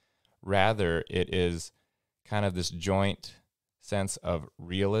glory. Rather, it is kind of this joint sense of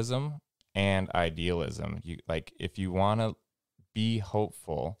realism and idealism. If you want to be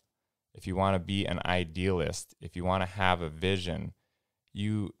hopeful, if you want to be an idealist, if you want to have a vision,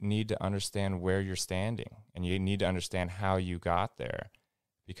 you need to understand where you're standing, and you need to understand how you got there.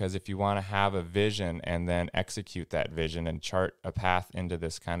 Because if you want to have a vision and then execute that vision and chart a path into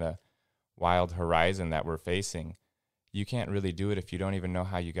this kind of wild horizon that we're facing, you can't really do it if you don't even know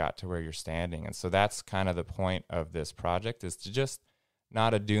how you got to where you're standing. And so that's kind of the point of this project, is to just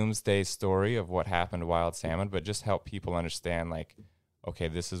not a doomsday story of what happened to wild salmon, but just help people understand, like, okay,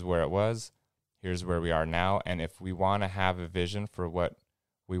 this is where it was, here's where we are now. And if we want to have a vision for what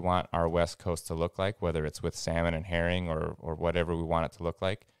we want our West Coast to look like, whether it's with salmon and herring or whatever we want it to look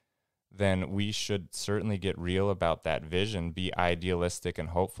like, then we should certainly get real about that vision, be idealistic and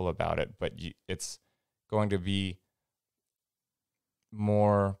hopeful about it. But it's going to be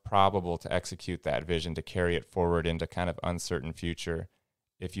more probable to execute that vision, to carry it forward into kind of uncertain future,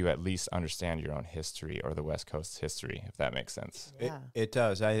 if you at least understand your own history or the West Coast's history, if that makes sense. Yeah. It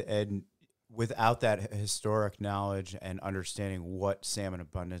does. And without that historic knowledge and understanding what salmon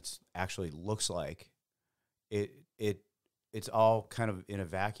abundance actually looks like, it's all kind of in a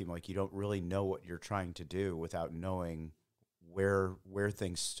vacuum. Like, you don't really know what you're trying to do without knowing where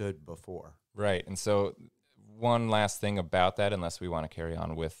things stood before. Right. And so one last thing about that, unless we want to carry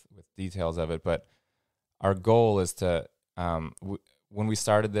on with details of it, but our goal is to, when we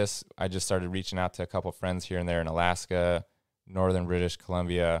started this, I just started reaching out to a couple friends here and there in Alaska, northern British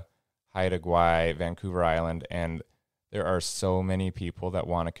Columbia, Haida Gwaii, Vancouver Island, and there are so many people that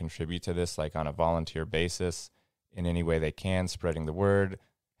want to contribute to this, like on a volunteer basis, in any way they can, spreading the word,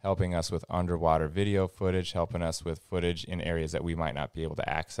 helping us with underwater video footage, helping us with footage in areas that we might not be able to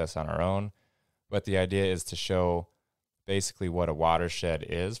access on our own. But the idea is to show basically what a watershed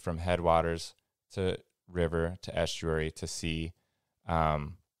is, from headwaters to river to estuary to sea,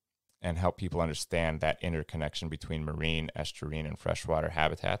 and help people understand that interconnection between marine, estuarine, and freshwater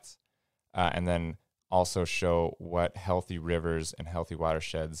habitats. And then also show what healthy rivers and healthy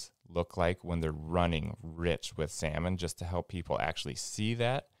watersheds look like when they're running rich with salmon, just to help people actually see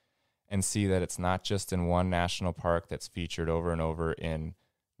that, and see that it's not just in one national park that's featured over and over in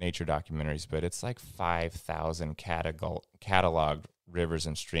nature documentaries, but it's like 5,000 cataloged rivers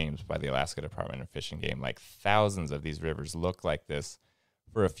and streams by the Alaska Department of Fish and Game. Like, thousands of these rivers look like this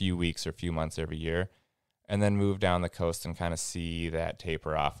for a few weeks or few months every year, and then move down the coast and kind of see that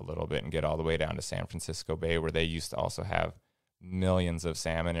taper off a little bit and get all the way down to San Francisco Bay, where they used to also have millions of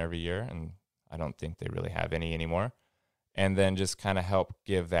salmon every year, and I don't think they really have any anymore. And then just kind of help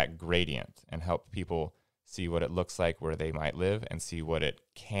give that gradient and help people see what it looks like where they might live, and see what it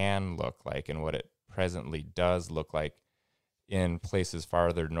can look like and what it presently does look like in places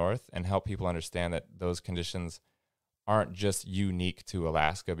farther north, and help people understand that those conditions aren't just unique to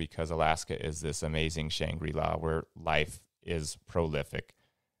Alaska, because Alaska is this amazing Shangri-La where life is prolific.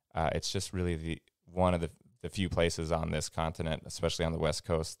 It's just really one of the few places on this continent, especially on the West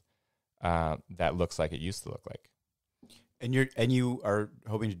Coast, that looks like it used to look like. And you are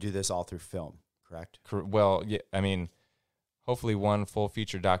hoping to do this all through film, correct? Well, yeah, I mean, hopefully one full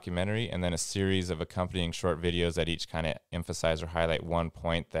feature documentary, and then a series of accompanying short videos that each kind of emphasize or highlight one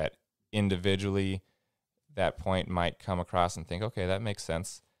point that individually that point might come across and think, okay, that makes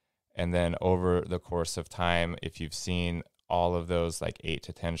sense. And then over the course of time, if you've seen all of those like 8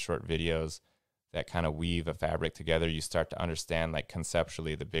 to 10 short videos that kind of weave a fabric together, you start to understand, like,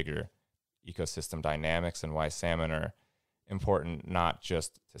 conceptually the bigger ecosystem dynamics, and why salmon are important not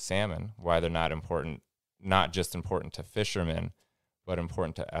just to salmon, why they're not just important to fishermen, but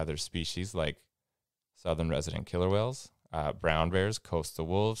important to other species like southern resident killer whales, brown bears, coastal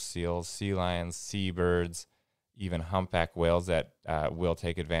wolves, seals, sea lions, seabirds, even humpback whales that will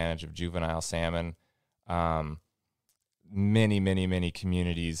take advantage of juvenile salmon. Many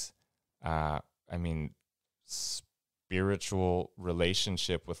communities. Spiritual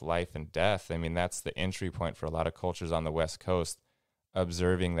relationship with life and death. I mean, that's the entry point for a lot of cultures on the West Coast,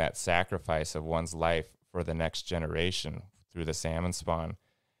 observing that sacrifice of one's life for the next generation through the salmon spawn,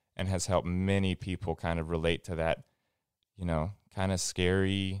 and has helped many people kind of relate to that, kind of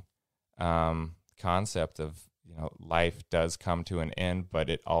scary concept of, life does come to an end, but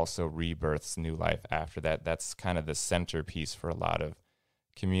it also rebirths new life after that. That's kind of the centerpiece for a lot of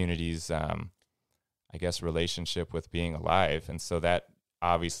communities, relationship with being alive. And so that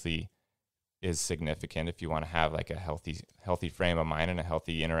obviously is significant if you want to have like a healthy frame of mind and a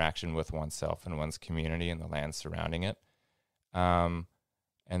healthy interaction with oneself and one's community and the land surrounding it.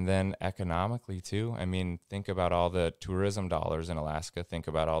 And then economically too. I mean, think about all the tourism dollars in Alaska. Think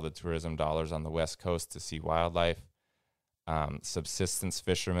about all the tourism dollars on the West Coast to see wildlife. Subsistence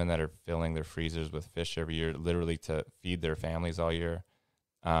fishermen that are filling their freezers with fish every year, literally to feed their families all year.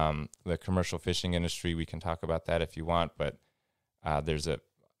 The commercial fishing industry, we can talk about that if you want, but there's a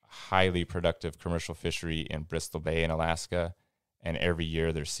highly productive commercial fishery in Bristol Bay in Alaska, and every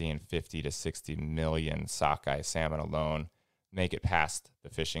year they're seeing 50 to 60 million sockeye salmon alone make it past the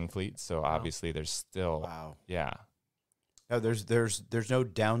fishing fleet. So obviously there's still, yeah. No, there's no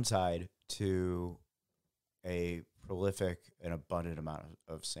downside to a prolific and abundant amount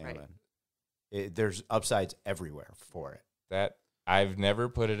of salmon. Right. There's upsides everywhere for it. That I've never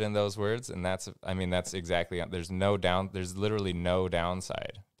put it in those words, and that's exactly, there's literally no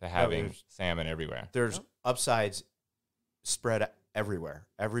downside to having salmon everywhere. There's upsides spread everywhere.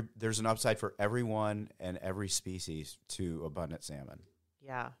 There's an upside for everyone and every species to abundant salmon.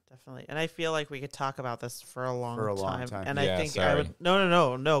 Yeah, definitely. And I feel like we could talk about this for a long time. And yeah, I think sorry. I would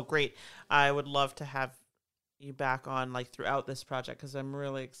no, great. I would love to have you back on like throughout this project, because I'm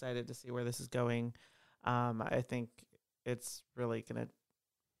really excited to see where this is going. I think it's really going to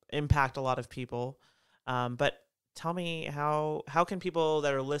impact a lot of people. But tell me, how can people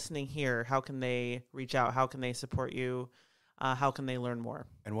that are listening here, how can they reach out? How can they support you? How can they learn more?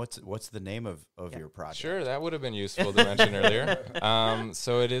 And what's the name of your project? Sure, that would have been useful to mention earlier.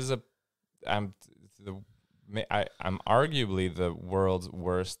 So it is I'm arguably the world's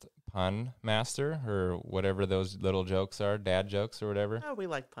worst pun master, or whatever those little jokes are, dad jokes or whatever. Oh, we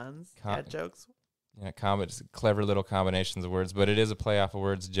like puns, dad jokes. Yeah, clever little combinations of words, but it is a play off of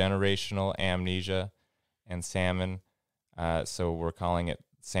words: generational amnesia and salmon. So we're calling it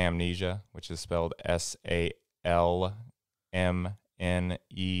Salmnesia, which is spelled SALMNESIA,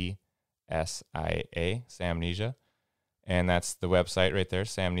 Salmnesia. And that's the website right there,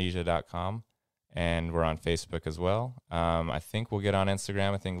 salmnesia.com. And we're on Facebook as well. I think we'll get on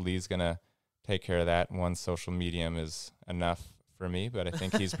Instagram. I think Lee's going to take care of that. One social medium is enough for me, but I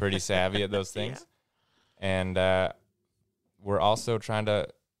think he's pretty savvy at those things. Yeah. And we're also trying to,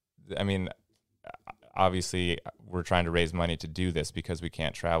 obviously we're trying to raise money to do this because we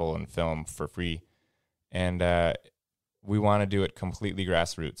can't travel and film for free. And we want to do it completely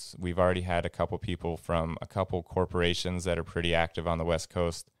grassroots. We've already had a couple people from a couple corporations that are pretty active on the West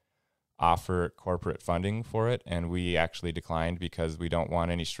Coast offer corporate funding for it, and we actually declined because we don't want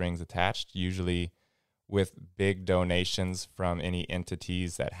any strings attached. Usually with big donations from any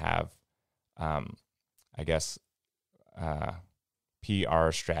entities that have, PR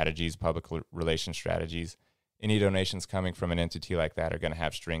strategies, public relation strategies, any donations coming from an entity like that are going to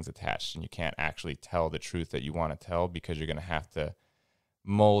have strings attached, and you can't actually tell the truth that you want to tell because you're going to have to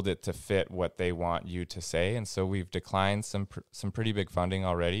mold it to fit what they want you to say. And so we've declined some pretty big funding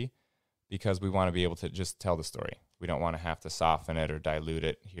already because we want to be able to just tell the story. We don't want to have to soften it or dilute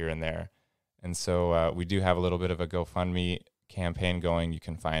it here and there. And so we do have a little bit of a GoFundMe campaign going. You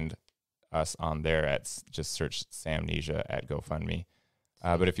can find us on there just search Salmnesia at GoFundMe.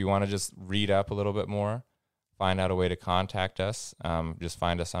 But if you want to just read up a little bit more, find out a way to contact us, just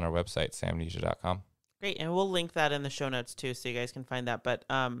find us on our website, salmnesia.com. Great, and we'll link that in the show notes too, so you guys can find that. But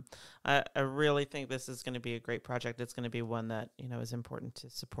I really think this is going to be a great project. It's going to be one that is important to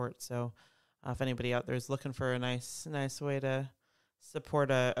support. So if anybody out there is looking for a nice way to support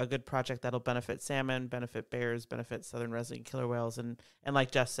a good project that'll benefit salmon, benefit bears, benefit southern resident killer whales, and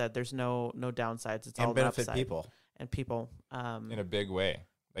like Jeff said, there's no downsides. It's all benefit upside. people in a big way,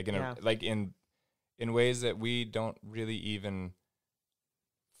 in ways that we don't really even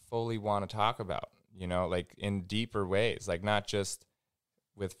fully want to talk about. Like in deeper ways, like not just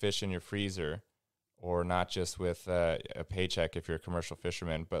with fish in your freezer, or not just with a paycheck if you're a commercial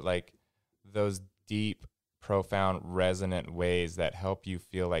fisherman, but like those deep, profound, resonant ways that help you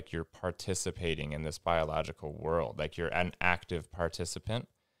feel like you're participating in this biological world, like you're an active participant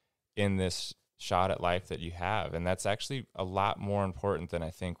in this shot at life that you have. And that's actually a lot more important than I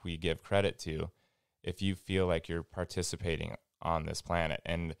think we give credit to, if you feel like you're participating on this planet.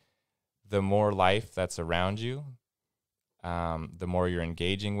 And the more life that's around you, the more you're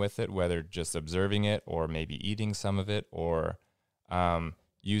engaging with it, whether just observing it or maybe eating some of it, or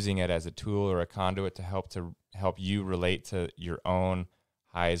using it as a tool or a conduit to help you relate to your own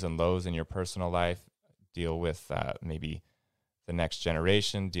highs and lows in your personal life, deal with maybe the next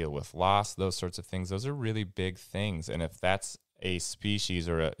generation, deal with loss, those sorts of things. Those are really big things. And if that's a species,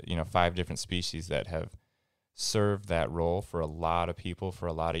 or 5 different species that have served that role for a lot of people for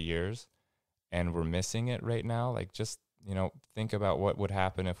a lot of years, and we're missing it right now. Like, just, think about what would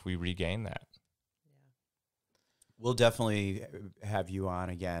happen if we regain that. We'll definitely have you on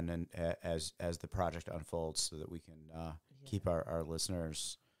again, and as the project unfolds, so that we can keep our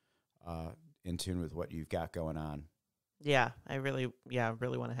listeners in tune with what you've got going on. Yeah, I really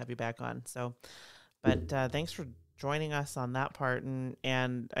want to have you back on. So, but thanks for joining us on that part.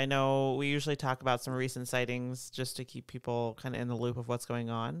 And I know we usually talk about some recent sightings just to keep people kind of in the loop of what's going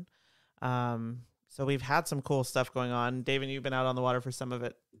on. So we've had some cool stuff going on. David, you've been out on the water for some of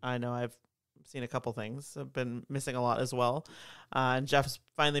it. I know I've seen a couple things. I've been missing a lot as well. And Jeff's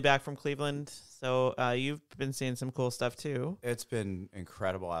finally back from Cleveland. So you've been seeing some cool stuff too. It's been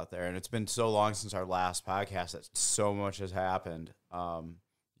incredible out there. And it's been so long since our last podcast that so much has happened. I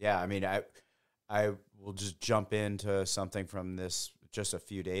mean, I will just jump into something from this just a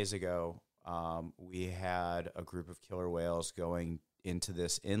few days ago. We had a group of killer whales going into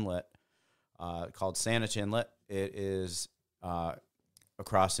this inlet called Saanich Inlet. It is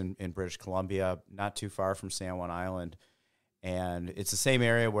across in British Columbia, not too far from San Juan Island. And it's the same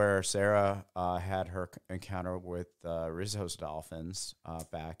area where Sarah had her encounter with Rizzo's dolphins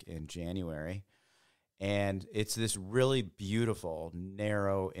back in January. And it's this really beautiful,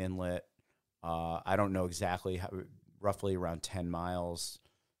 narrow inlet. I don't know exactly how, roughly around 10 miles,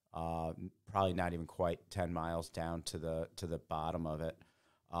 probably not even quite 10 miles down to the bottom of it.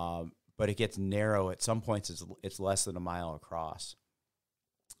 But it gets narrow. At some points, it's less than a mile across.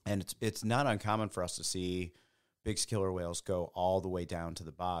 And it's not uncommon for us to see big killer whales go all the way down to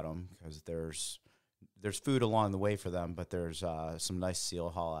the bottom, because there's food along the way for them, but there's some nice seal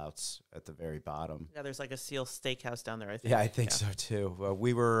haul-outs at the very bottom. Yeah, there's like a seal steakhouse down there, I think. Yeah, I think so too.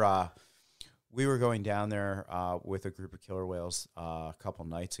 We were going down there with a group of killer whales a couple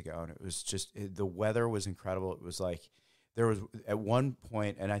nights ago, and it was just the weather was incredible. It was like there was at one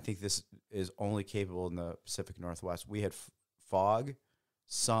point, and I think this is only capable in the Pacific Northwest, we had fog,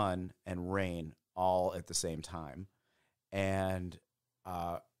 sun, and rain all at the same time, and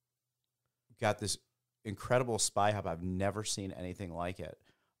got this incredible spy hop. I've never seen anything like it.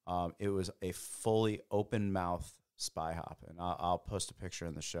 It was a fully open mouth spy hop, and I'll post a picture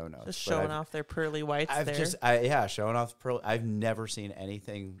in the show notes. Just showing off their pearly whites showing off pearly. I've never seen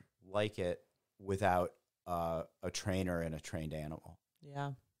anything like it without a trainer and a trained animal.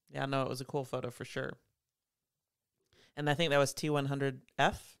 Yeah, no, it was a cool photo for sure. And I think that was T100F.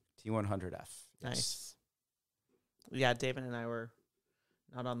 T100F. Yes. Nice. Yeah, David and I were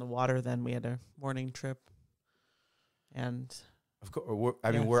not on the water then. We had a morning trip, and of course,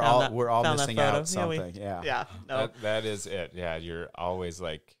 we're all missing out on something. Yeah. No. That is it. Yeah, you're always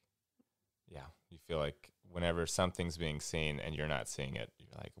like, you feel like whenever something's being seen and you're not seeing it,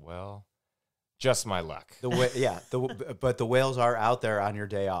 you're like, well, just my luck. But the whales are out there on your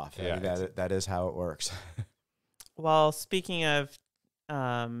day off. Yeah, that is how it works. Well, speaking of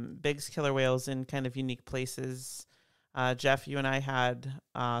big killer whales in kind of unique places, Jeff, you and I had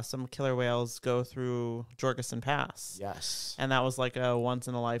some killer whales go through Jorgensen Pass. Yes. And that was like a once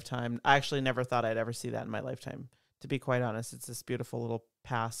in a lifetime. I actually never thought I'd ever see that in my lifetime, to be quite honest. It's this beautiful little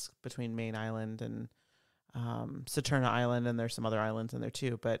pass between Main Island and Saturna Island, and there's some other islands in there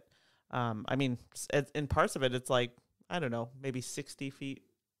too. But I mean, in parts of it, it's like, I don't know, maybe 60 feet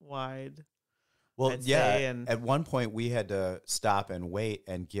wide. Well, and at one point we had to stop and wait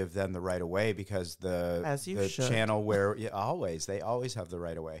and give them the right of way, because the channel where they always have the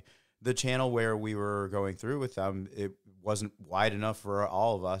right of way. The channel where we were going through with them, it wasn't wide enough for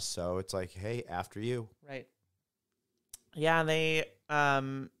all of us, so it's like, hey, after you. Right. Yeah, and they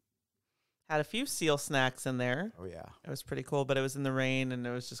had a few seal snacks in there. Oh yeah, it was pretty cool, but it was in the rain, and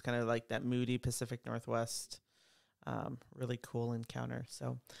it was just kind of like that moody Pacific Northwest. Really cool encounter.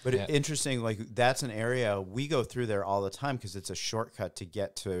 So, but interesting, like that's an area we go through there all the time, because it's a shortcut to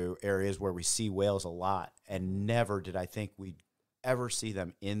get to areas where we see whales a lot, and never did I think we'd ever see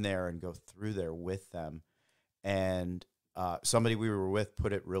them in there and go through there with them. And somebody we were with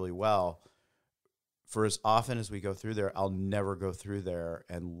put it really well. For as often as we go through there, I'll never go through there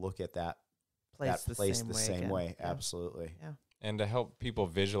and look at that place the same way. Yeah. Absolutely. Yeah. And to help people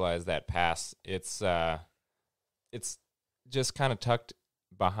visualize that pass, it's just kind of tucked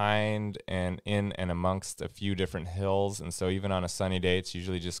behind and in and amongst a few different hills. And so even on a sunny day, it's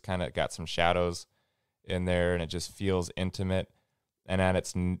usually just kind of got some shadows in there, and it just feels intimate. And at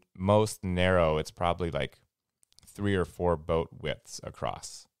its most narrow, it's probably like 3 or 4 boat widths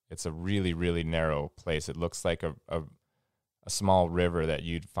across. It's a really, really narrow place. It looks like a small river that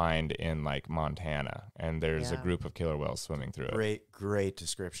you'd find in like Montana, and there's a group of killer whales swimming through it. Great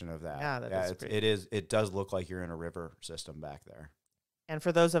description of that. Yeah, that's great. It does look like you're in a river system back there. And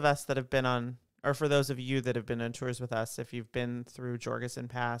for those of us that have been on, or for those of you that have been on tours with us, if you've been through Jorgensen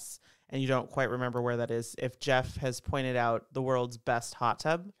Pass and you don't quite remember where that is, if Jeff has pointed out the world's best hot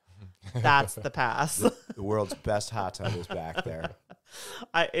tub, that's the pass. The world's best hot tub is back there.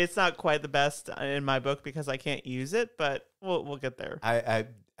 It's not quite the best in my book because I can't use it, but we'll get there. I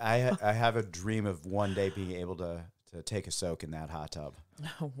have a dream of one day being able to take a soak in that hot tub.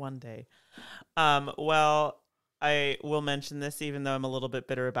 One day. Well, I will mention this even though I'm a little bit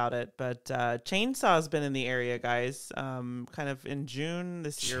bitter about it, but Chainsaw's been in the area, guys, kind of in June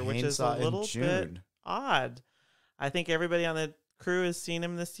this year, which is a little bit odd. I think everybody on the crew has seen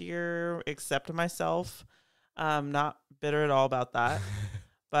him this year except myself. Not bitter at all about that.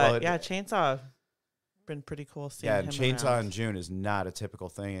 But well, Chainsaw been pretty cool seeing him Chainsaw around. in June is not a typical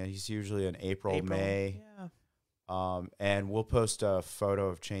thing. He's usually in April. May. Yeah. And we'll post a photo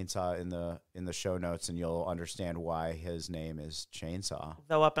of Chainsaw in the show notes, and you'll understand why his name is Chainsaw.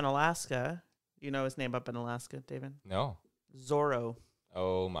 Though up in Alaska, you know his name up in Alaska, David? No. Zorro.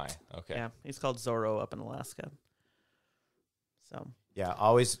 Oh my. Okay. Yeah, he's called Zorro up in Alaska. So. Yeah,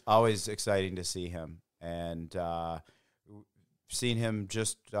 always exciting to see him, and seen him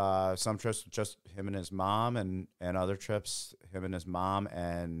just some trips just him and his mom, and other trips him and his mom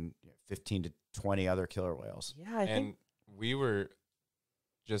and 15 to 20 other killer whales. Yeah, I think we were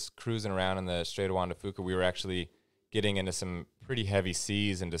just cruising around in the Strait of Juan de Fuca. We were actually getting into some pretty heavy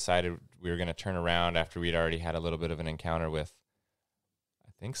seas and decided we were going to turn around after we'd already had a little bit of an encounter with, I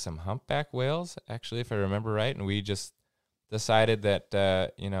think, some humpback whales, actually, if I remember right. And we just decided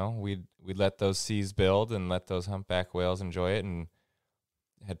that, we'd let those seas build and let those humpback whales enjoy it, and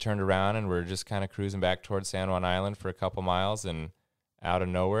had turned around and we're just kind of cruising back towards San Juan Island for a couple miles, and out of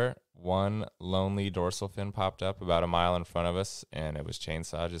nowhere, one lonely dorsal fin popped up about a mile in front of us, and it was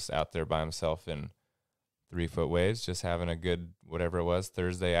Chainsaw just out there by himself in 3-foot waves, just having a good, whatever it was,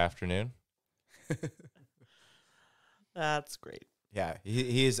 Thursday afternoon. That's great. Yeah,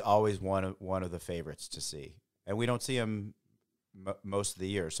 he is always one of the favorites to see, and we don't see him most of the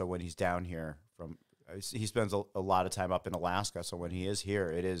year. So when he's down here, he spends a lot of time up in Alaska. So when he is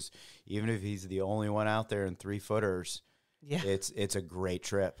here, it is, even if he's the only one out there in 3-footers, yeah, it's a great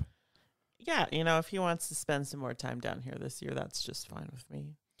trip. Yeah, if he wants to spend some more time down here this year, that's just fine with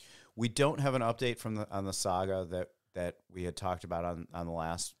me. We don't have an update on the saga that we had talked about on the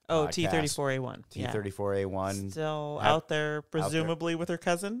last podcast. T-34A1. T-34A1. Still out there, presumably with her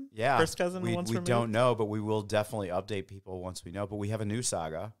cousin? Yeah. First cousin we once removed? We don't know, but we will definitely update people once we know. But we have a new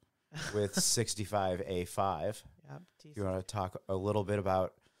saga with 65A5. Yeah, you want to talk a little bit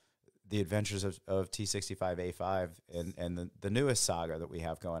about the adventures of T65A5 and the newest saga that we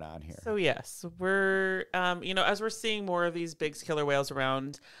have going on here. So yes, we're, as we're seeing more of these big killer whales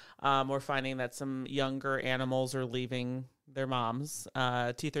around, we're finding that some younger animals are leaving their moms,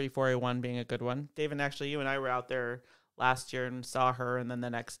 T34A1 being a good one. David, actually, you and I were out there last year and saw her, and then the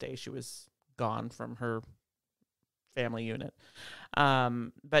next day she was gone from her family unit.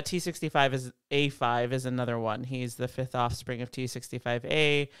 But T65A5 is another one. He's the 5th offspring of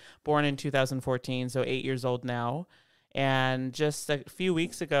T65A, born in 2014, so 8 years old now. And just a few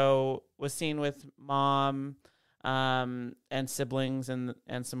weeks ago was seen with mom and siblings and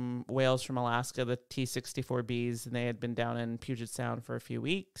some whales from Alaska, the T64Bs, and they had been down in Puget Sound for a few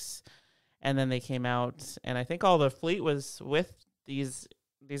weeks. And then they came out, and I think all the fleet was with these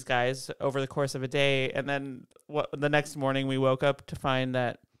guys over the course of a day, and then the next morning we woke up to find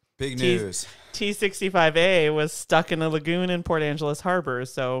that big news. T65A was stuck in a lagoon in Port Angeles Harbor.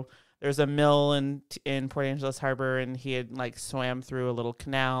 So there's a mill in Port Angeles Harbor, and he had swam through a little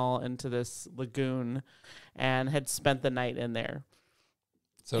canal into this lagoon and had spent the night in there.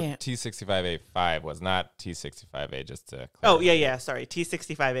 So T65A5 was not T65A, just to clarify. Oh, yeah, sorry.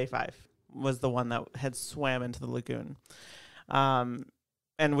 T65A5 was the one that had swam into the lagoon.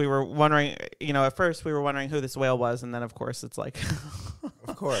 And we were wondering, at first we were wondering who this whale was, and then of course it's like,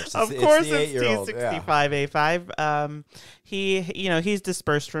 of course, it's T65A5. He's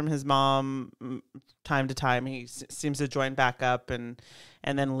dispersed from his mom time to time. He seems to join back up and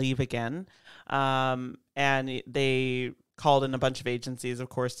then leave again. And they called in a bunch of agencies, of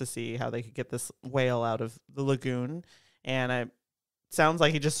course, to see how they could get this whale out of the lagoon. And it sounds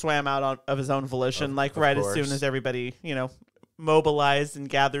like he just swam out of his own volition, of right course. as soon as everybody, mobilized and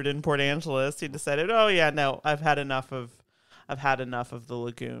gathered in Port Angeles. He decided, oh yeah, no, I've had enough of the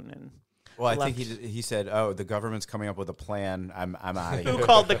lagoon. And I think he said, oh, the government's coming up with a plan. I'm out of here. Who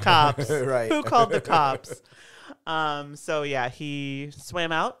called the cops? Right. Who called the cops? So yeah, he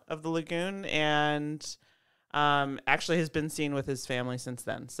swam out of the lagoon and actually has been seen with his family since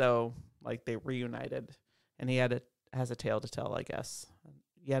then. So they reunited, and he has a tale to tell, I guess.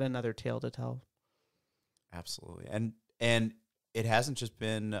 yet another tale to tell. Absolutely. And it hasn't just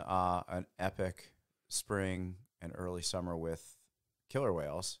been an epic spring and early summer with killer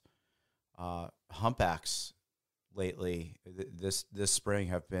whales. Humpbacks lately, this spring,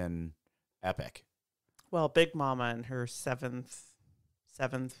 have been epic. Well, Big Mama and her seventh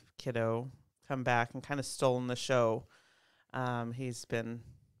kiddo come back and kind of stolen the show. He's been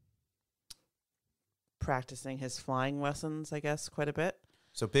practicing his flying lessons, I guess, quite a bit.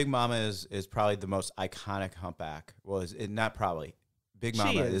 So Big Mama is probably the most iconic humpback. Well, not probably. Big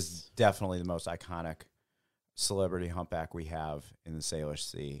Mama is definitely the most iconic celebrity humpback we have in the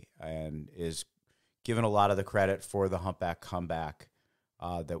Salish Sea, and is given a lot of the credit for the humpback comeback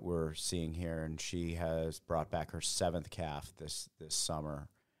that we're seeing here. And she has brought back her 7th calf this summer,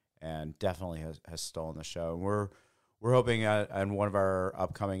 and definitely has stolen the show. And we're hoping on one of our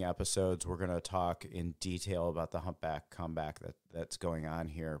upcoming episodes, we're going to talk in detail about the humpback comeback that's going on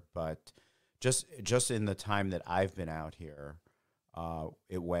here. But just in the time that I've been out here,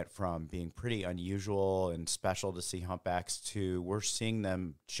 it went from being pretty unusual and special to see humpbacks to we're seeing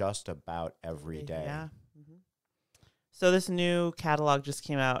them just about every day. Yeah. Mm-hmm. So this new catalog just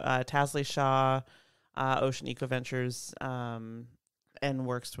came out. Tasley Shaw, Ocean Eco Ventures, and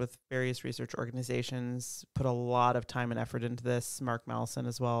works with various research organizations, put a lot of time and effort into this. Mark Mallison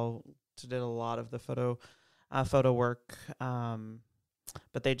as well did a lot of the photo work.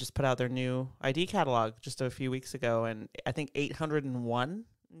 But they just put out their new ID catalog just a few weeks ago, and I think 801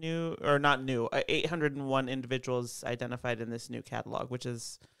 individuals identified in this new catalog, which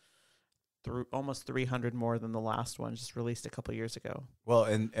is almost 300 more than the last one just released a couple years ago. Well,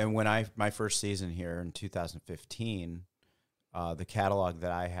 and when my first season here in 2015, the catalog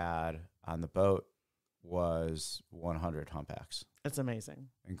that I had on the boat was 100 humpbacks. It's amazing.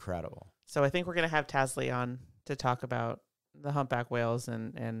 Incredible. So I think we're going to have Tasley on to talk about the humpback whales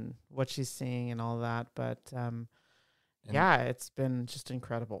and what she's seeing and all that. But yeah, it's been just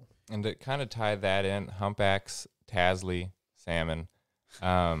incredible. And to kind of tie that in, humpbacks, Tasley, salmon.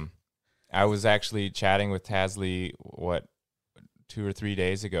 I was actually chatting with Tasley, 2 or 3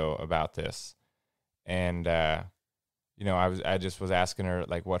 days ago about this. And, I just was asking her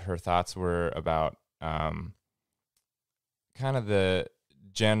like what her thoughts were about kind of the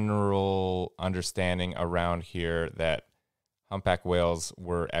general understanding around here that humpback whales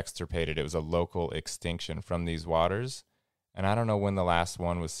were extirpated. It was a local extinction from these waters. And I don't know when the last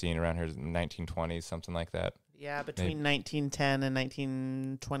one was seen around here, 1920s, something like that. Yeah, between 1910 and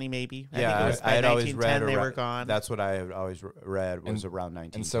 1920 maybe. Yeah, I think it was by I had always read they were gone. That's what I had always read was around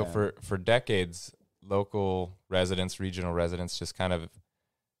 1910. And so for decades, local residents, regional residents just kind of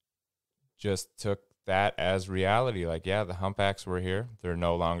just took that as reality. Like, yeah, the humpbacks were here. They're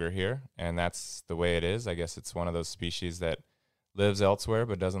no longer here. And that's the way it is. I guess it's one of those species that lives elsewhere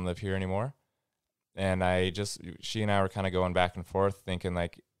but doesn't live here anymore. And she and I were kind of going back and forth thinking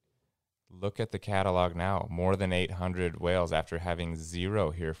like, look at the catalog now, more than 800 whales after having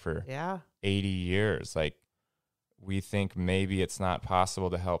 0 here for 80 years. Like, we think maybe it's not possible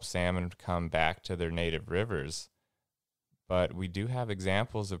to help salmon come back to their native rivers, but we do have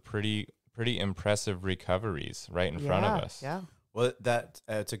examples of pretty impressive recoveries right in front of us. Yeah. Well,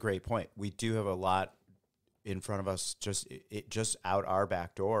 that's a great point. We do have a lot in front of us, just out our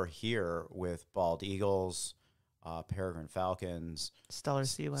back door here with bald eagles, peregrine falcons, stellar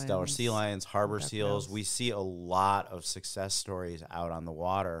sea lions, harbor seals. We see a lot of success stories out on the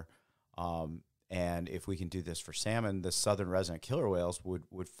water. And if we can do this for salmon, the southern resident killer whales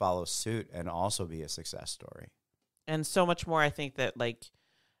would follow suit and also be a success story. And so much more. I think that like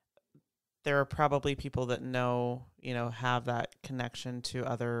there are probably people that know, have that connection to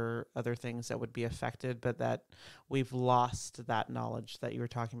other things that would be affected, but that we've lost that knowledge that you were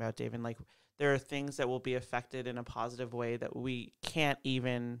talking about, David. Like there are things that will be affected in a positive way that we can't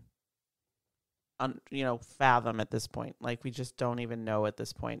even, fathom at this point. Like we just don't even know at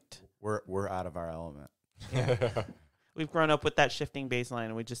this point. We're out of our element. Yeah. We've grown up with that shifting baseline,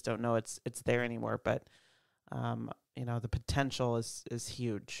 and we just don't know it's there anymore. But the potential is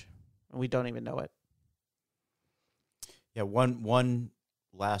huge. We don't even know it. Yeah, one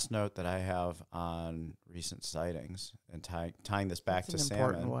last note that I have on recent sightings and tying this back to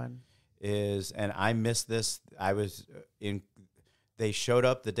salmon is, and I missed this. I was they showed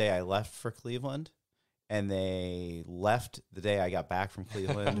up the day I left for Cleveland, and they left the day I got back from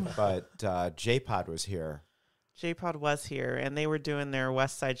Cleveland. But J-Pod was here. J-Pod was here, and they were doing their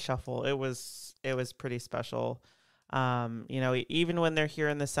West Side Shuffle. It was pretty special. Even when they're here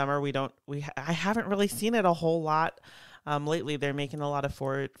in the summer, I haven't really seen it a whole lot. Lately, they're making a lot of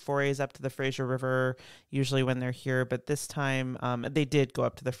forays up to the Fraser River, usually when they're here. But this time, they did go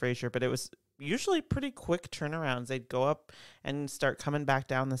up to the Fraser, but it was usually pretty quick turnarounds. They'd go up and start coming back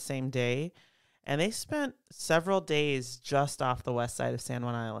down the same day. And they spent several days just off the west side of San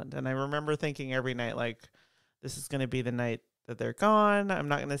Juan Island. And I remember thinking every night, like, this is going to be the night that they're gone. I'm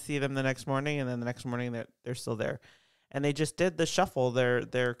not going to see them the next morning. And then the next morning, they're still there. And they just did the shuffle.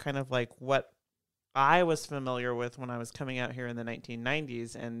 They're kind of like what I was familiar with when I was coming out here in the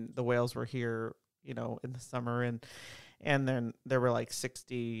 1990s. And the whales were here, in the summer. And then there were like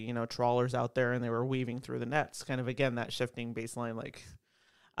 60, trawlers out there. And they were weaving through the nets. Kind of, again, that shifting baseline, like...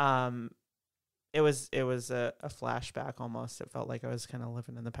 It was a flashback almost. It felt like I was kind of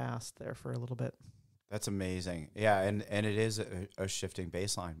living in the past there for a little bit. That's amazing. Yeah, and it is a shifting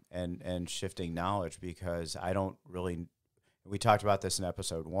baseline and shifting knowledge, because I don't really, we talked about this in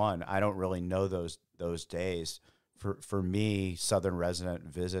episode 1, I don't really know those days. For me, southern resident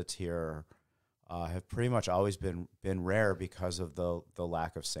visits here have pretty much always been rare because of the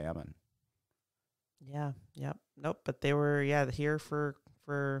lack of salmon. Yeah, yep. Nope, but they were, here for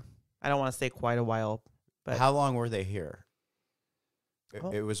I don't want to say quite a while, but how long were they here?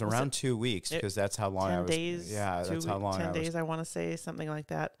 It was around 2 weeks, because that's how long 10 I was. days, Yeah, that's how long 10 I was. days, I want to say, something like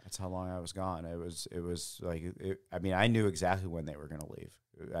that. That's how long I was gone. It was like, I mean, I knew exactly when they were going to leave.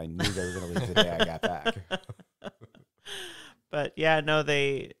 I knew they were going to leave the day I got back. But yeah, no,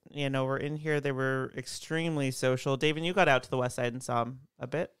 they, were in here. They were extremely social. David, you got out to the west side and saw them a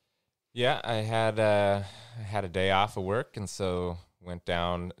bit. Yeah, I had a day off of work, and so went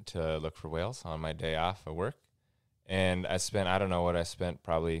down to look for whales on my day off of work. And I spent, I don't know what I spent,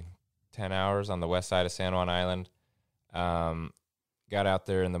 probably 10 hours on the west side of San Juan Island. Got out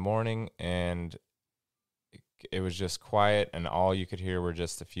there in the morning, and it was just quiet, and all you could hear were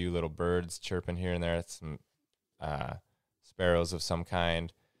just a few little birds chirping here and there, some sparrows of some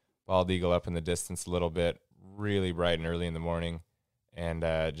kind, bald eagle up in the distance a little bit, really bright and early in the morning, and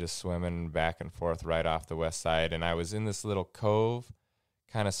just swimming back and forth right off the west side. And I was in this little cove,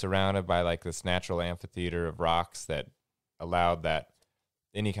 kind of surrounded by like this natural amphitheater of rocks that allowed that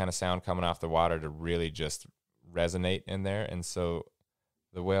any kind of sound coming off the water to really just resonate in there. And so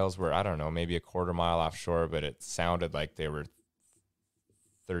the whales were, I don't know, maybe a quarter mile offshore, but it sounded like they were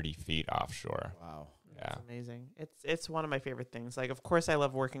 30 feet offshore. Wow. Yeah. That's amazing. It's one of my favorite things. Like, of course, I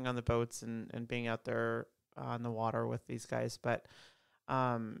love working on the boats and being out there on the water with these guys, but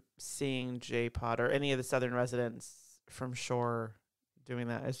seeing J-Pod or any of the southern residents from shore doing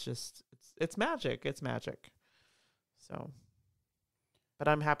that is just, it's magic. It's magic. So, but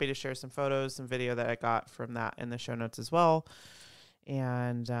I'm happy to share some photos, some video that I got from that in the show notes as well.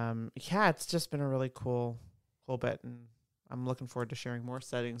 And yeah, it's just been a really cool bit, and I'm looking forward to sharing more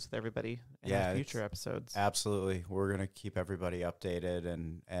settings with everybody in our future episodes. Absolutely. We're going to keep everybody updated,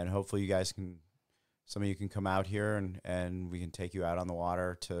 and hopefully you guys some of you can come out here and we can take you out on the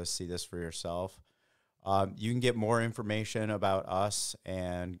water to see this for yourself. You can get more information about us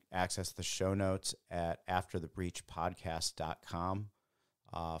and access the show notes at afterthebreachpodcast.com.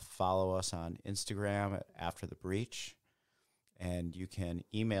 Follow us on Instagram at afterthebreach, and you can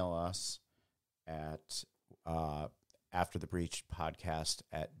email us at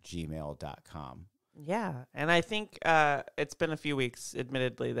afterthebreachpodcast@gmail.com. Yeah, and I think it's been a few weeks,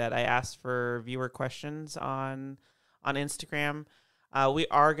 admittedly, that I asked for viewer questions on Instagram. We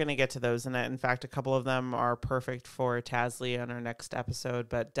are going to get to those, and in fact, a couple of them are perfect for Tasley on our next episode.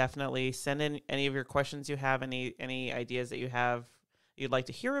 But definitely send in any of your questions you have, any ideas that you have you'd like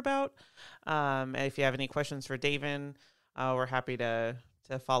to hear about. And if you have any questions for Daven, we're happy to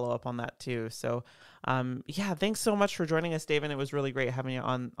follow up on that too. So, yeah, thanks so much for joining us, Daven. It was really great having you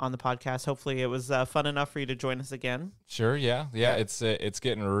on the podcast. Hopefully it was fun enough for you to join us again. Sure. Yeah. It's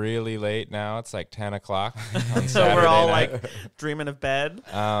getting really late now. It's like 10 o'clock. So we're all like dreaming of bed.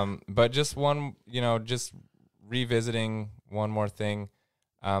 But just just revisiting one more thing.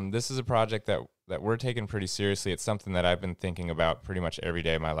 This is a project that we're taking pretty seriously. It's something that I've been thinking about pretty much every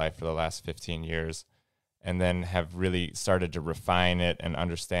day of my life for the last 15 years. And then have really started to refine it and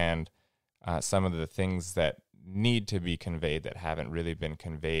understand some of the things that need to be conveyed that haven't really been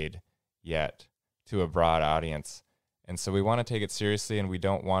conveyed yet to a broad audience. And so we want to take it seriously, and we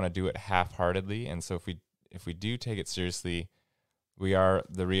don't want to do it half-heartedly. And so if we do take it seriously,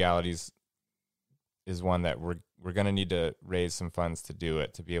 the realities is one that we're going to need to raise some funds to do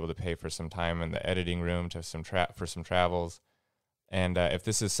it, to be able to pay for some time in the editing room, for some travels. And if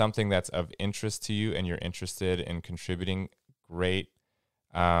this is something that's of interest to you and you're interested in contributing, great.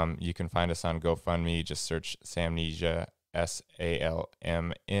 You can find us on GoFundMe. Just search Salmnesia, Salmnesia.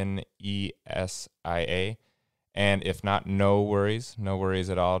 And if not, no worries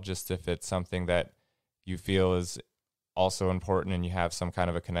at all. Just if it's something that you feel is also important and you have some kind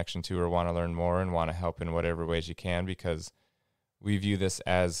of a connection to or want to learn more and want to help in whatever ways you can, because we view this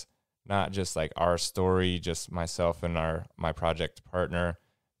as not just like our story, just myself and my project partner,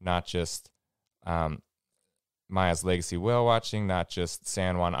 not just Maya's Legacy whale watching, not just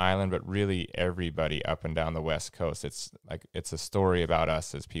San Juan Island, but really everybody up and down the West Coast. It's a story about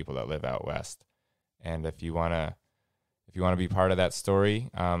us as people that live out west. And if you want to be part of that story,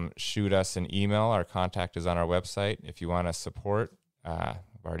 shoot us an email. Our contact is on our website. If you want to support,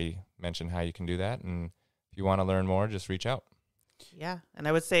 I've already mentioned how you can do that. And if you want to learn more, just reach out. Yeah. And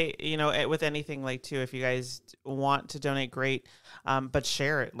I would say, with anything like too, if you guys want to donate, great. But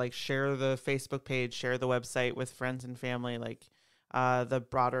share it, like share the Facebook page, share the website with friends and family. Like the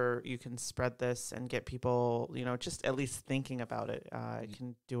broader you can spread this and get people, just at least thinking about it, it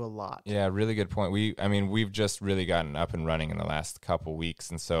can do a lot. Yeah, really good point. We've just really gotten up and running in the last couple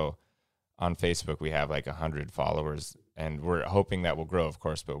weeks. And so on Facebook, we have like 100 followers, and we're hoping that will grow, of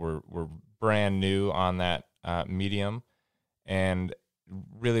course, but we're brand new on that medium. And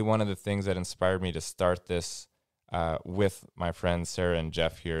really one of the things that inspired me to start this with my friends Sarah and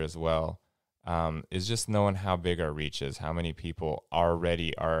Jeff here as well is just knowing how big our reach is, how many people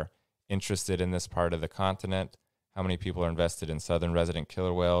already are interested in this part of the continent, how many people are invested in southern resident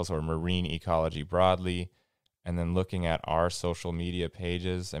killer whales or marine ecology broadly, and then looking at our social media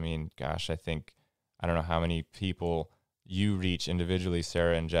pages. I mean, gosh, I don't know how many people you reach individually,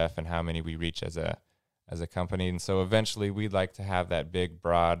 Sarah and Jeff, and how many we reach as a company. And so eventually we'd like to have that big,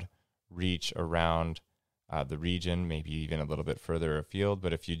 broad reach around the region, maybe even a little bit further afield.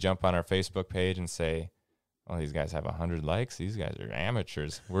 But if you jump on our Facebook page and say, well, these guys have 100 likes, these guys are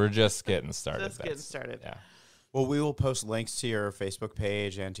amateurs, we're just getting started. Yeah. Well, we will post links to your Facebook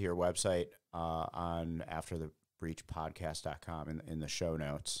page and to your website on afterthebreachpodcast.com in the show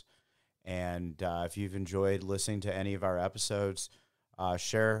notes. And if you've enjoyed listening to any of our episodes,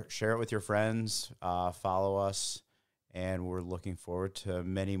 share it with your friends, follow us, and we're looking forward to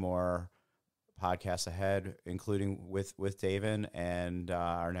many more podcasts ahead, including with Daven and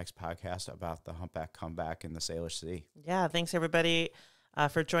our next podcast about the humpback comeback in the Salish Sea. Yeah, thanks everybody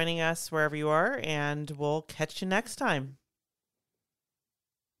for joining us wherever you are, and we'll catch you next time.